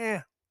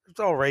 Yeah, it's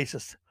all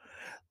racist.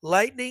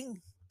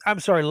 Lighting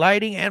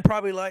and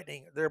probably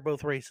lightning. They're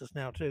both racist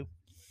now, too.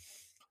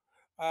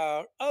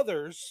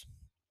 Others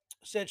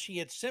said she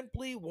had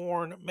simply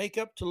worn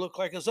makeup to look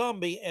like a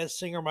zombie, as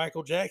singer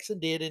Michael Jackson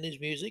did in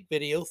his music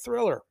video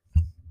Thriller.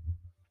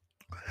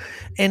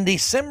 In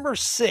December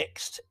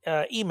 6th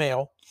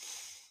email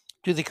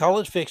to the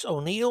College Fix,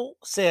 O'Neill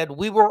said,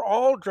 "We were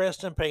all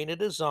dressed and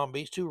painted as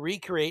zombies to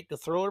recreate the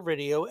Thriller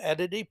video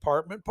at a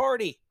department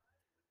party."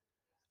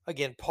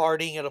 Again,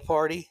 partying at a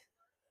party,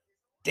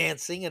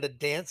 dancing at a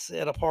dance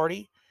at a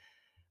party.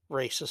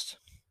 Racist.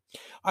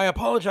 "I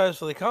apologize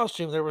for the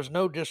costume. There was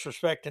no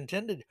disrespect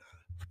intended."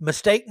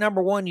 Mistake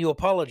number one, you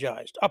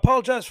apologized.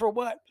 Apologize for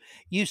what?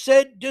 You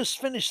said, just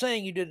finished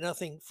saying you did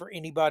nothing for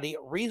anybody,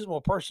 a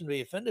reasonable person to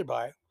be offended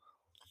by.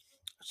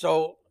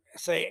 So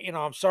say,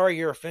 I'm sorry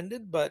you're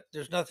offended, but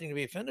there's nothing to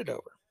be offended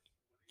over.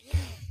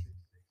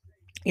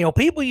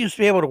 People used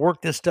to be able to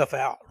work this stuff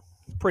out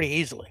pretty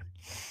easily.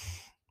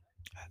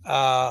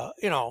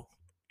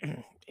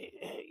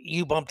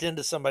 You bumped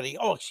into somebody.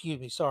 Oh, excuse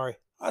me. Sorry.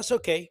 That's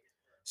okay.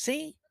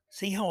 See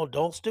how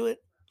adults do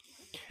it?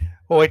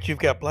 Oh, wait, you've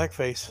got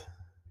blackface.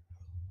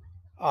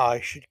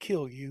 I should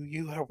kill you.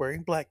 You are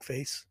wearing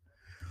blackface.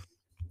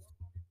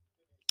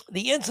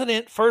 The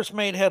incident first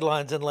made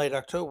headlines in late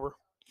October,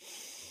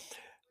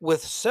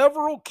 with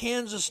several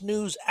Kansas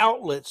news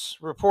outlets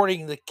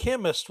reporting the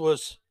chemist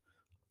was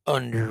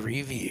under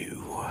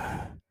review.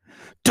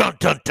 Dun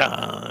dun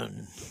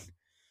dun.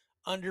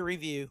 Under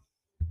review.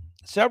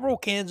 Several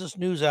Kansas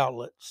news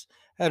outlets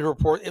had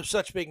reported. It was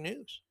such big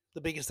news.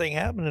 The biggest thing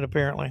happening,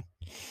 apparently.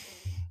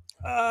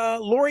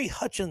 Lori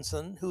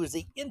Hutchinson, who is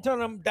the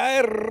interim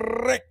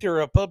director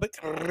of public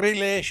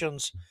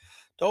relations,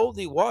 told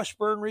the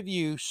Washburn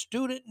Review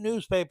student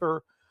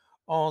newspaper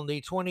on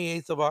the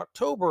 28th of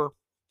October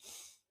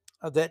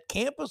that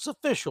campus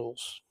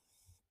officials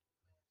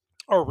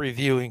are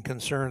reviewing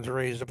concerns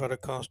raised about a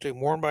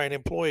costume worn by an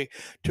employee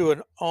to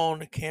an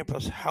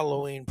on-campus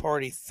Halloween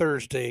party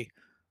Thursday,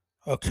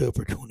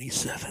 October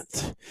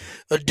 27th,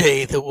 a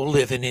day that will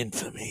live in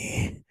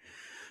infamy.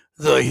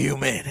 The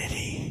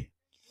humanity.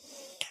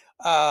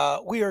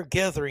 We are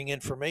gathering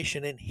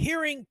information and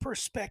hearing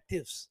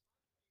perspectives.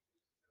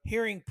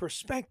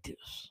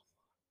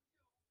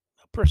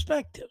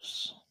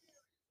 Perspectives.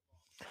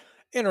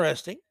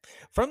 Interesting.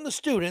 From the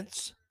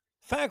students,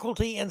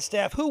 faculty, and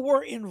staff who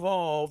were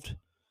involved.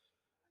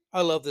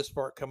 I love this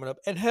part coming up.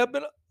 And have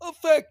been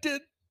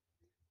affected.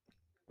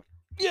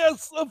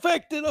 Yes,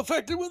 affected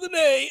with an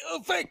A.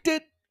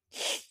 Affected.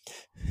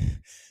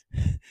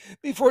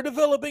 Before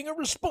developing a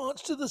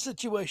response to the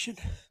situation.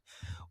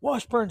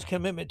 Washburn's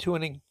commitment to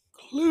an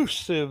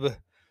inclusive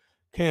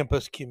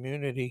campus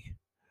community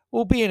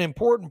will be an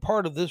important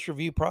part of this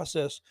review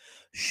process.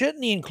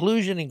 Shouldn't the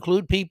inclusion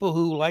include people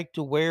who like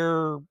to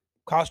wear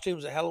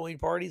costumes at Halloween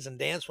parties and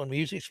dance when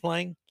music's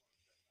playing?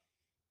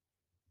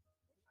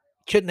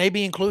 Shouldn't they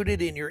be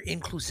included in your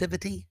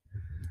inclusivity?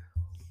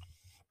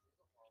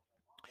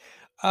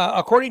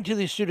 According to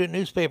the student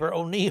newspaper,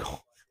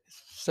 O'Neill,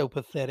 so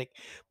pathetic,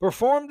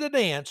 performed a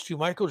dance to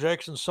Michael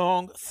Jackson's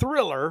song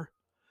Thriller.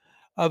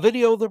 A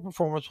video of the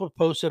performance was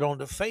posted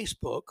onto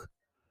Facebook,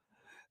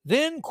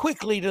 then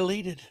quickly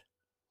deleted.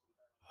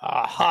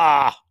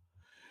 Aha!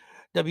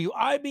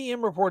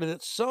 WIBM reported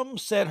that some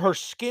said her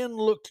skin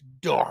looked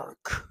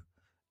dark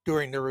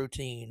during the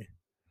routine.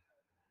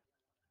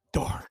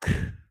 Dark.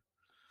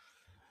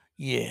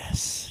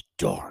 Yes,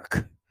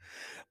 dark.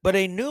 But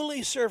a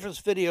newly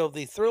surfaced video of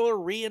the Thriller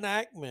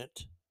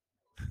reenactment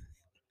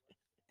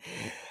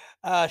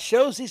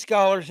shows the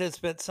scholars had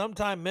spent some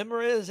time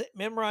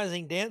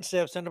memorizing dance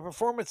steps in a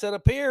performance that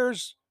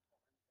appears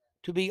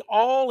to be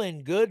all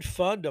in good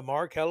fun to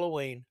mark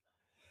Halloween.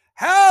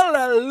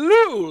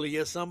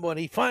 Hallelujah!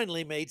 Somebody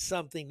finally made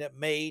something that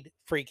made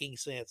freaking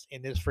sense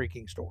in this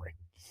freaking story.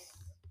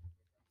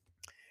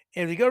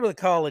 And if you go to the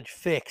College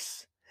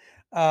Fix,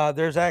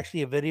 there's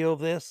actually a video of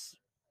this,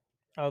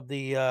 of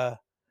the,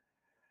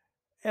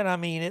 and I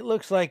mean, it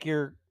looks like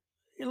a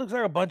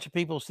bunch of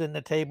people sitting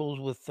at tables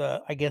with,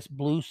 I guess,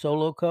 blue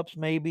Solo cups,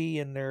 maybe,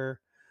 and they're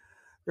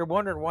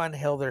wondering why in the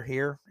hell they're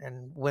here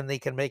and when they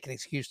can make an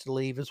excuse to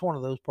leave. It's one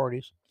of those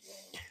parties.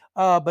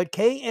 But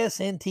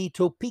KSNT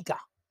Topeka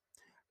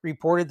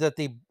reported that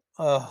the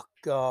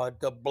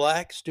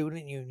Black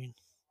Student Union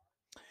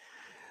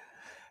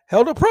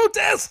held a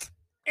protest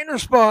in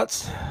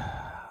response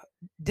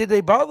Did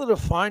they bother to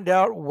find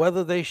out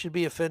whether they should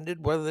be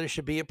offended, whether there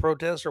should be a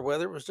protest, or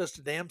whether it was just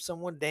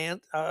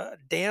a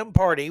damn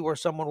party where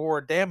someone wore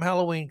a damn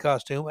Halloween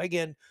costume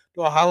again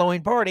to a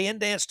Halloween party and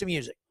danced to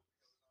music?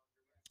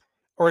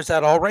 Or is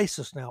that all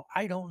racist now?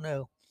 I don't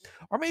know.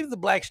 Or maybe the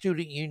Black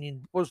Student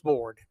Union was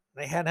bored.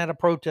 They hadn't had a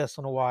protest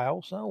in a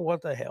while, so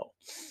what the hell?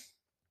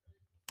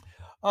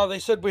 They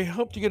said we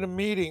hope to get a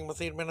meeting with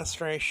the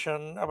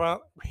administration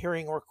about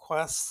hearing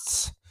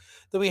requests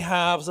that we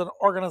have as an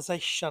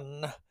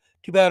organization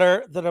to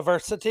better the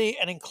diversity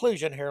and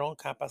inclusion here on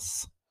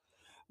campus.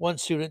 One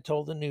student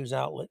told the news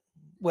outlet.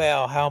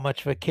 Well, how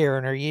much of a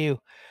Karen are you?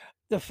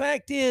 The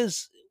fact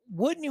is,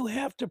 wouldn't you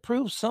have to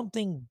prove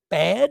something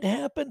bad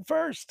happened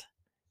first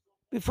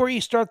before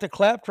you start the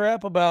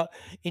claptrap about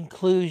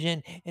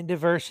inclusion and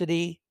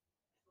diversity?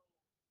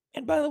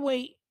 And by the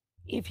way,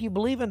 if you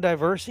believe in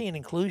diversity and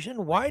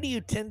inclusion, why do you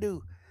tend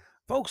to,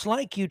 folks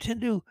like you tend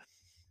to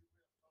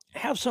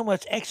have so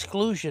much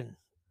exclusion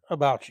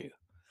about you?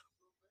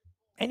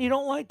 And you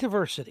don't like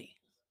diversity.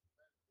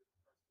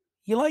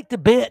 You like to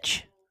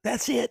bitch.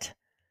 That's it.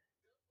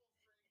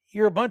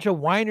 You're a bunch of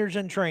whiners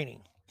in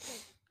training.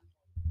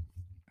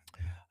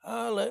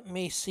 Let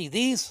me see.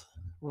 These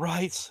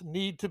rights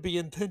need to be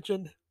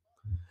intentioned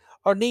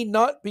or need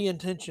not be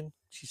intentioned,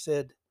 she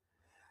said.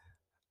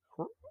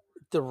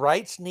 The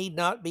rights need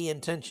not be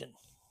intentioned.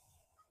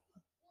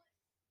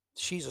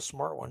 She's a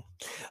smart one.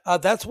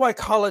 That's why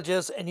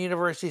colleges and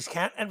universities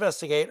can't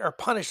investigate or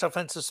punish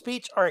offensive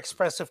speech or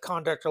expressive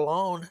conduct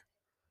alone.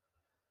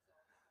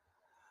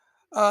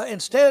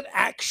 Instead,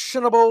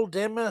 actionable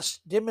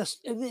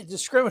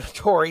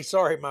discriminatory,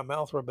 sorry, my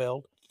mouth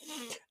rebelled.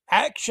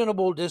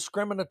 Actionable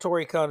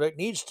discriminatory conduct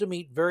needs to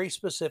meet very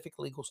specific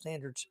legal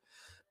standards.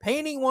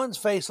 Painting one's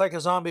face like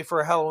a zombie for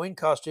a Halloween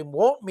costume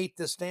won't meet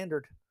this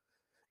standard,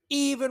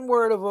 even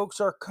where it evokes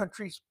our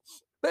country's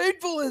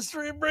painful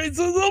history of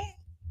racism.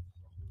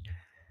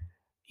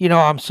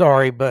 I'm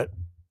sorry, but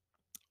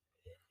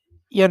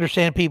you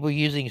understand people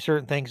using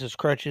certain things as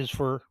crutches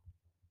for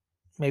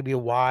maybe a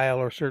while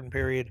or a certain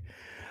period.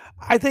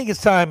 I think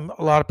it's time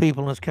a lot of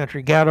people in this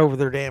country got over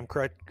their damn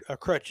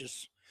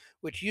crutches,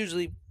 which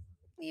usually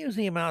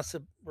amounts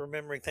to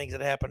remembering things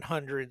that happened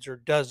hundreds or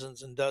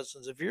dozens and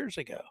dozens of years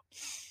ago.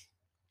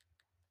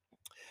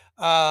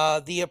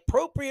 The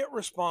appropriate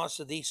response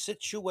to these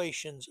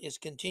situations is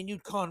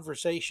continued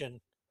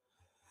conversation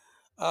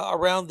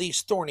around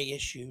these thorny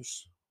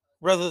issues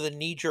rather than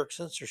knee jerk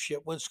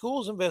censorship. When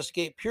schools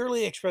investigate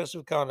purely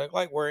expressive conduct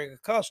like wearing a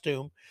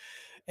costume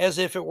as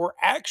if it were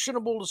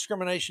actionable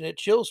discrimination, it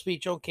chills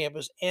speech on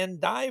campus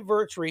and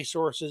diverts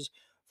resources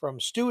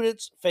from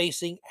students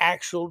facing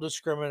actual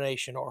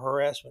discrimination or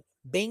harassment.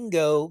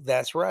 Bingo,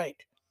 that's right.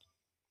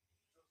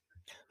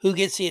 Who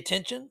gets the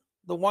attention?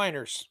 The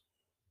whiners,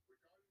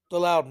 the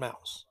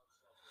loudmouths,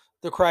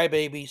 the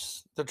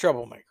crybabies, the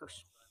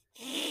troublemakers.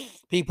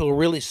 People who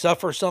really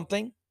suffer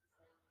something,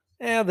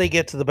 they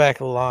get to the back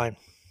of the line.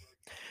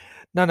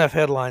 Not enough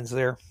headlines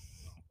there.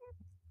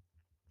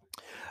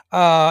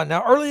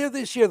 Now, earlier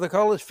this year, the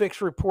College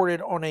Fix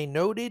reported on a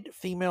noted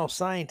female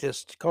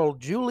scientist called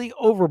Julie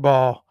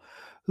Overbaugh,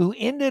 who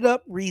ended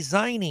up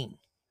resigning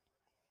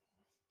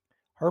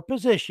her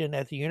position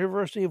at the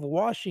University of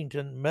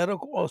Washington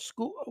Medical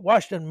School,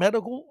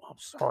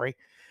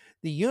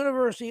 the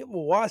University of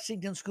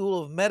Washington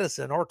School of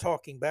Medicine, or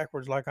talking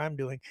backwards like I'm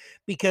doing,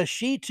 because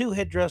she too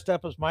had dressed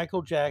up as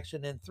Michael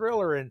Jackson in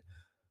Thriller in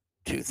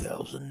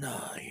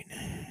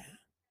 2009.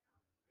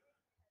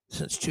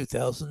 Since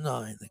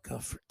 2009,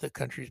 the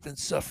country's been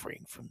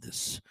suffering from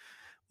this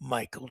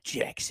Michael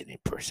Jackson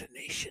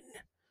impersonation.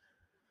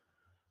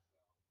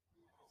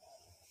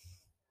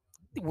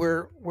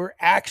 We're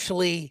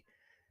actually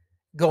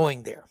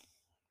going there.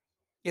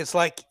 It's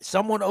like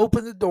someone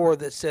opened the door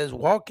that says,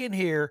 "Walk in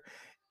here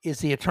is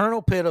the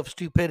eternal pit of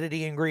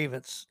stupidity and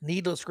grievance,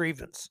 needless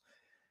grievance,"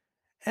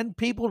 and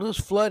people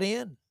just flood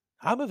in.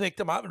 I'm a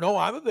victim. I'm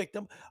a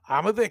victim.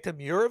 I'm a victim.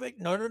 You're a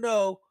victim. No, no,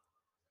 no.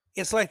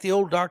 It's like the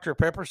old Dr.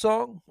 Pepper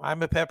song.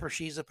 I'm a pepper.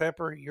 She's a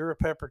pepper. You're a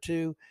pepper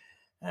too.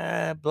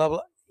 Blah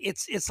blah.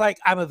 It's like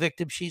I'm a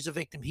victim. She's a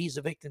victim. He's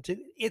a victim too.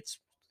 It's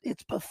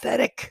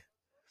pathetic.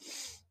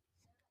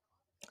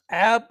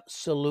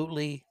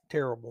 Absolutely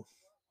terrible.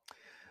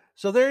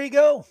 So there you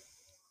go.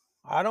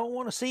 I don't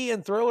want to see you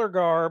in Thriller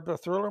garb, or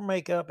Thriller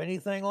makeup,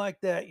 anything like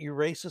that. You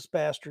racist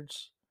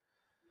bastards.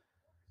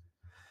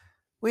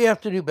 We have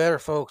to do better,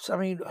 folks. I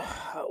mean,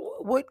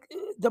 what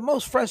the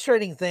most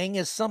frustrating thing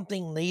is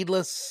something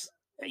needless.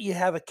 You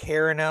have a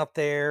Karen out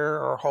there,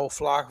 or a whole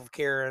flock of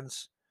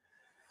Karens,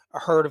 a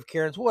herd of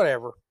Karens,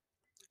 whatever,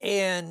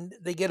 and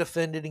they get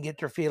offended and get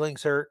their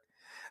feelings hurt.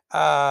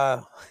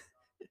 Uh,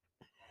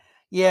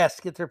 yes,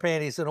 get their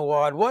panties in a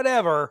wad,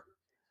 whatever,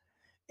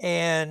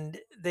 and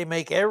they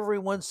make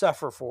everyone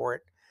suffer for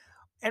it.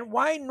 And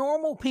why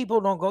normal people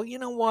don't go, you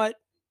know what?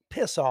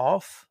 Piss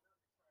off.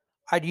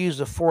 I'd use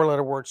a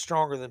four-letter word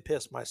stronger than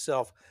piss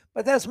myself,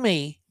 but that's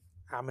me.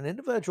 I'm an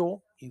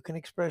individual. You can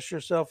express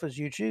yourself as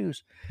you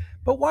choose.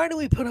 But why do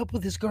we put up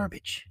with this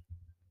garbage?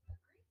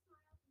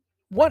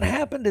 What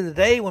happened to the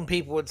day when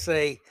people would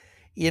say,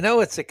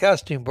 it's a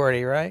costume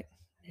party, right?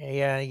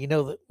 Yeah,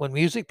 that when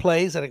music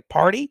plays at a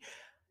party,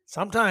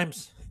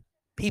 sometimes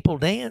people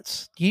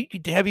dance.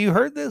 Have you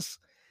heard this?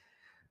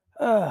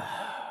 Uh,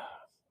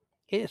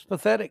 it's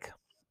pathetic.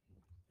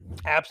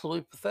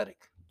 Absolutely pathetic.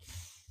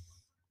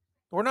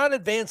 We're not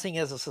advancing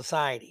as a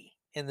society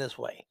in this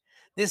way.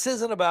 This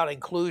isn't about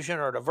inclusion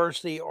or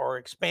diversity or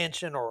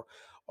expansion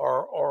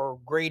or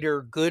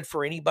greater good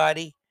for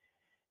anybody.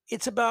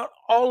 It's about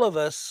all of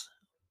us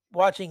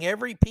watching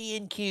every P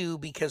and Q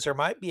because there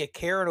might be a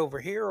Karen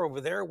over here, or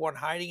over there, one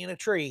hiding in a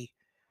tree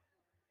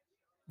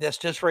that's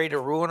just ready to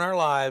ruin our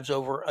lives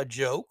over a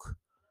joke,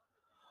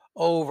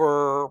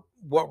 over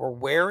what we're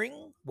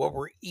wearing, what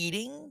we're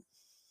eating.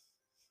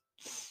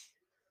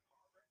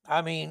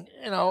 I mean,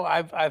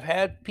 I've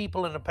had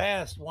people in the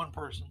past, one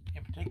person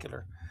in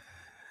particular,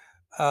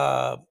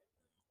 uh,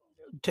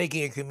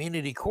 taking a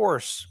community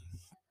course,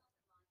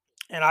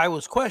 and I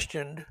was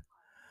questioned,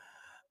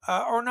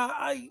 or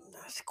not.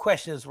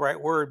 Question is the right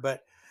word,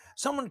 but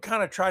someone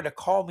kind of tried to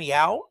call me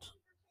out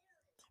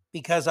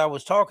because I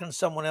was talking to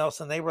someone else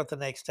and they were at the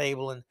next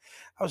table, and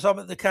I was talking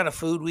about the kind of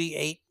food we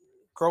ate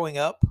growing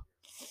up.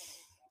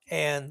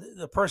 And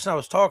the person I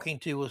was talking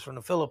to was from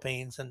the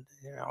Philippines, and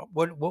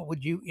what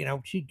would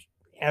she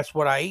asked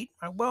what I eat.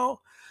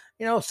 Well,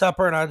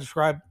 supper, and I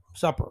described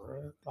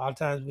supper. A lot of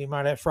times we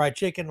might have fried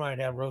chicken, might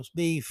have roast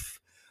beef,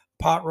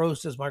 pot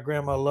roast, as my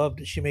grandma loved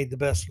it. She made the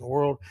best in the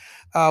world.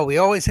 We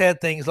always had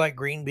things like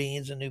green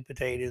beans and new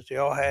potatoes. We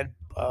all had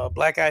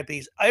black eyed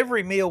peas.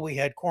 Every meal we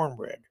had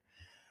cornbread.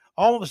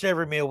 Almost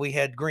every meal we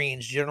had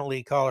greens,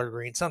 generally collard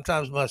greens,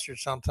 sometimes mustard,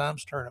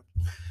 sometimes turnip.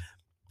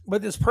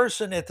 But this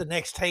person at the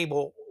next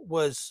table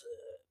was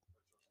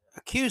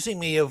accusing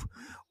me of,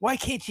 why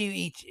can't you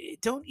eat?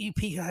 Don't you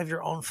people have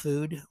your own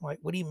food? I'm like,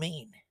 what do you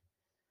mean?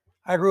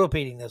 I grew up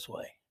eating this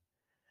way.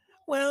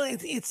 Well,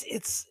 it's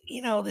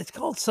it's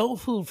called soul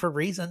food for a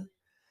reason.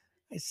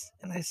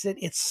 And I said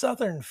it's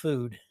Southern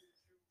food,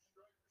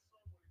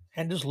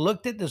 and just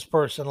looked at this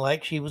person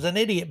like she was an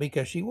idiot,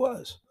 because she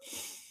was.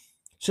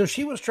 So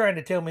she was trying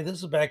to tell me,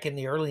 this is back in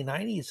the early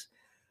 '90s,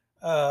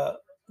 uh,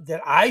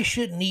 that I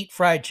shouldn't eat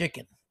fried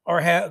chicken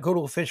or go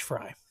to a fish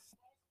fry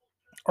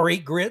or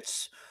eat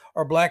grits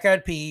or black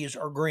eyed peas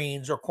or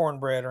greens or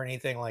cornbread or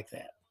anything like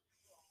that.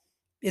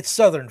 It's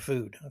Southern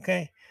food,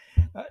 okay?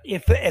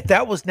 If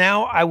that was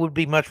now, I would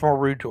be much more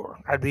rude to her.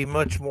 I'd be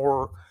much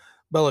more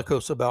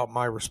bellicose about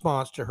my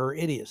response to her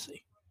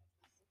idiocy.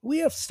 We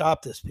have to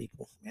stop this,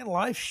 people. Man,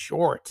 life's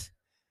short.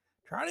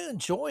 Try to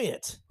enjoy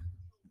it.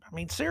 I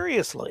mean,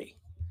 seriously,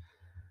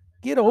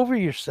 get over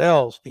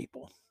yourselves,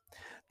 people.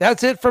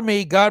 That's it for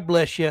me. God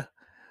bless you.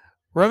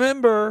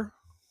 Remember,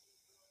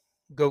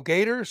 go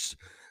Gators.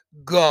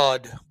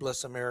 God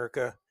bless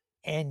America.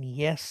 And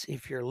yes,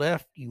 if you're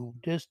left, you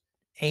just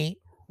ain't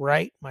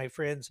right, my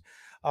friends.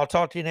 I'll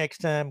talk to you next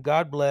time.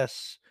 God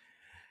bless.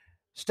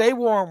 Stay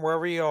warm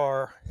wherever you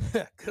are.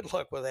 Good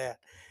luck with that.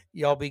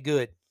 Y'all be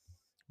good.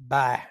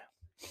 Bye.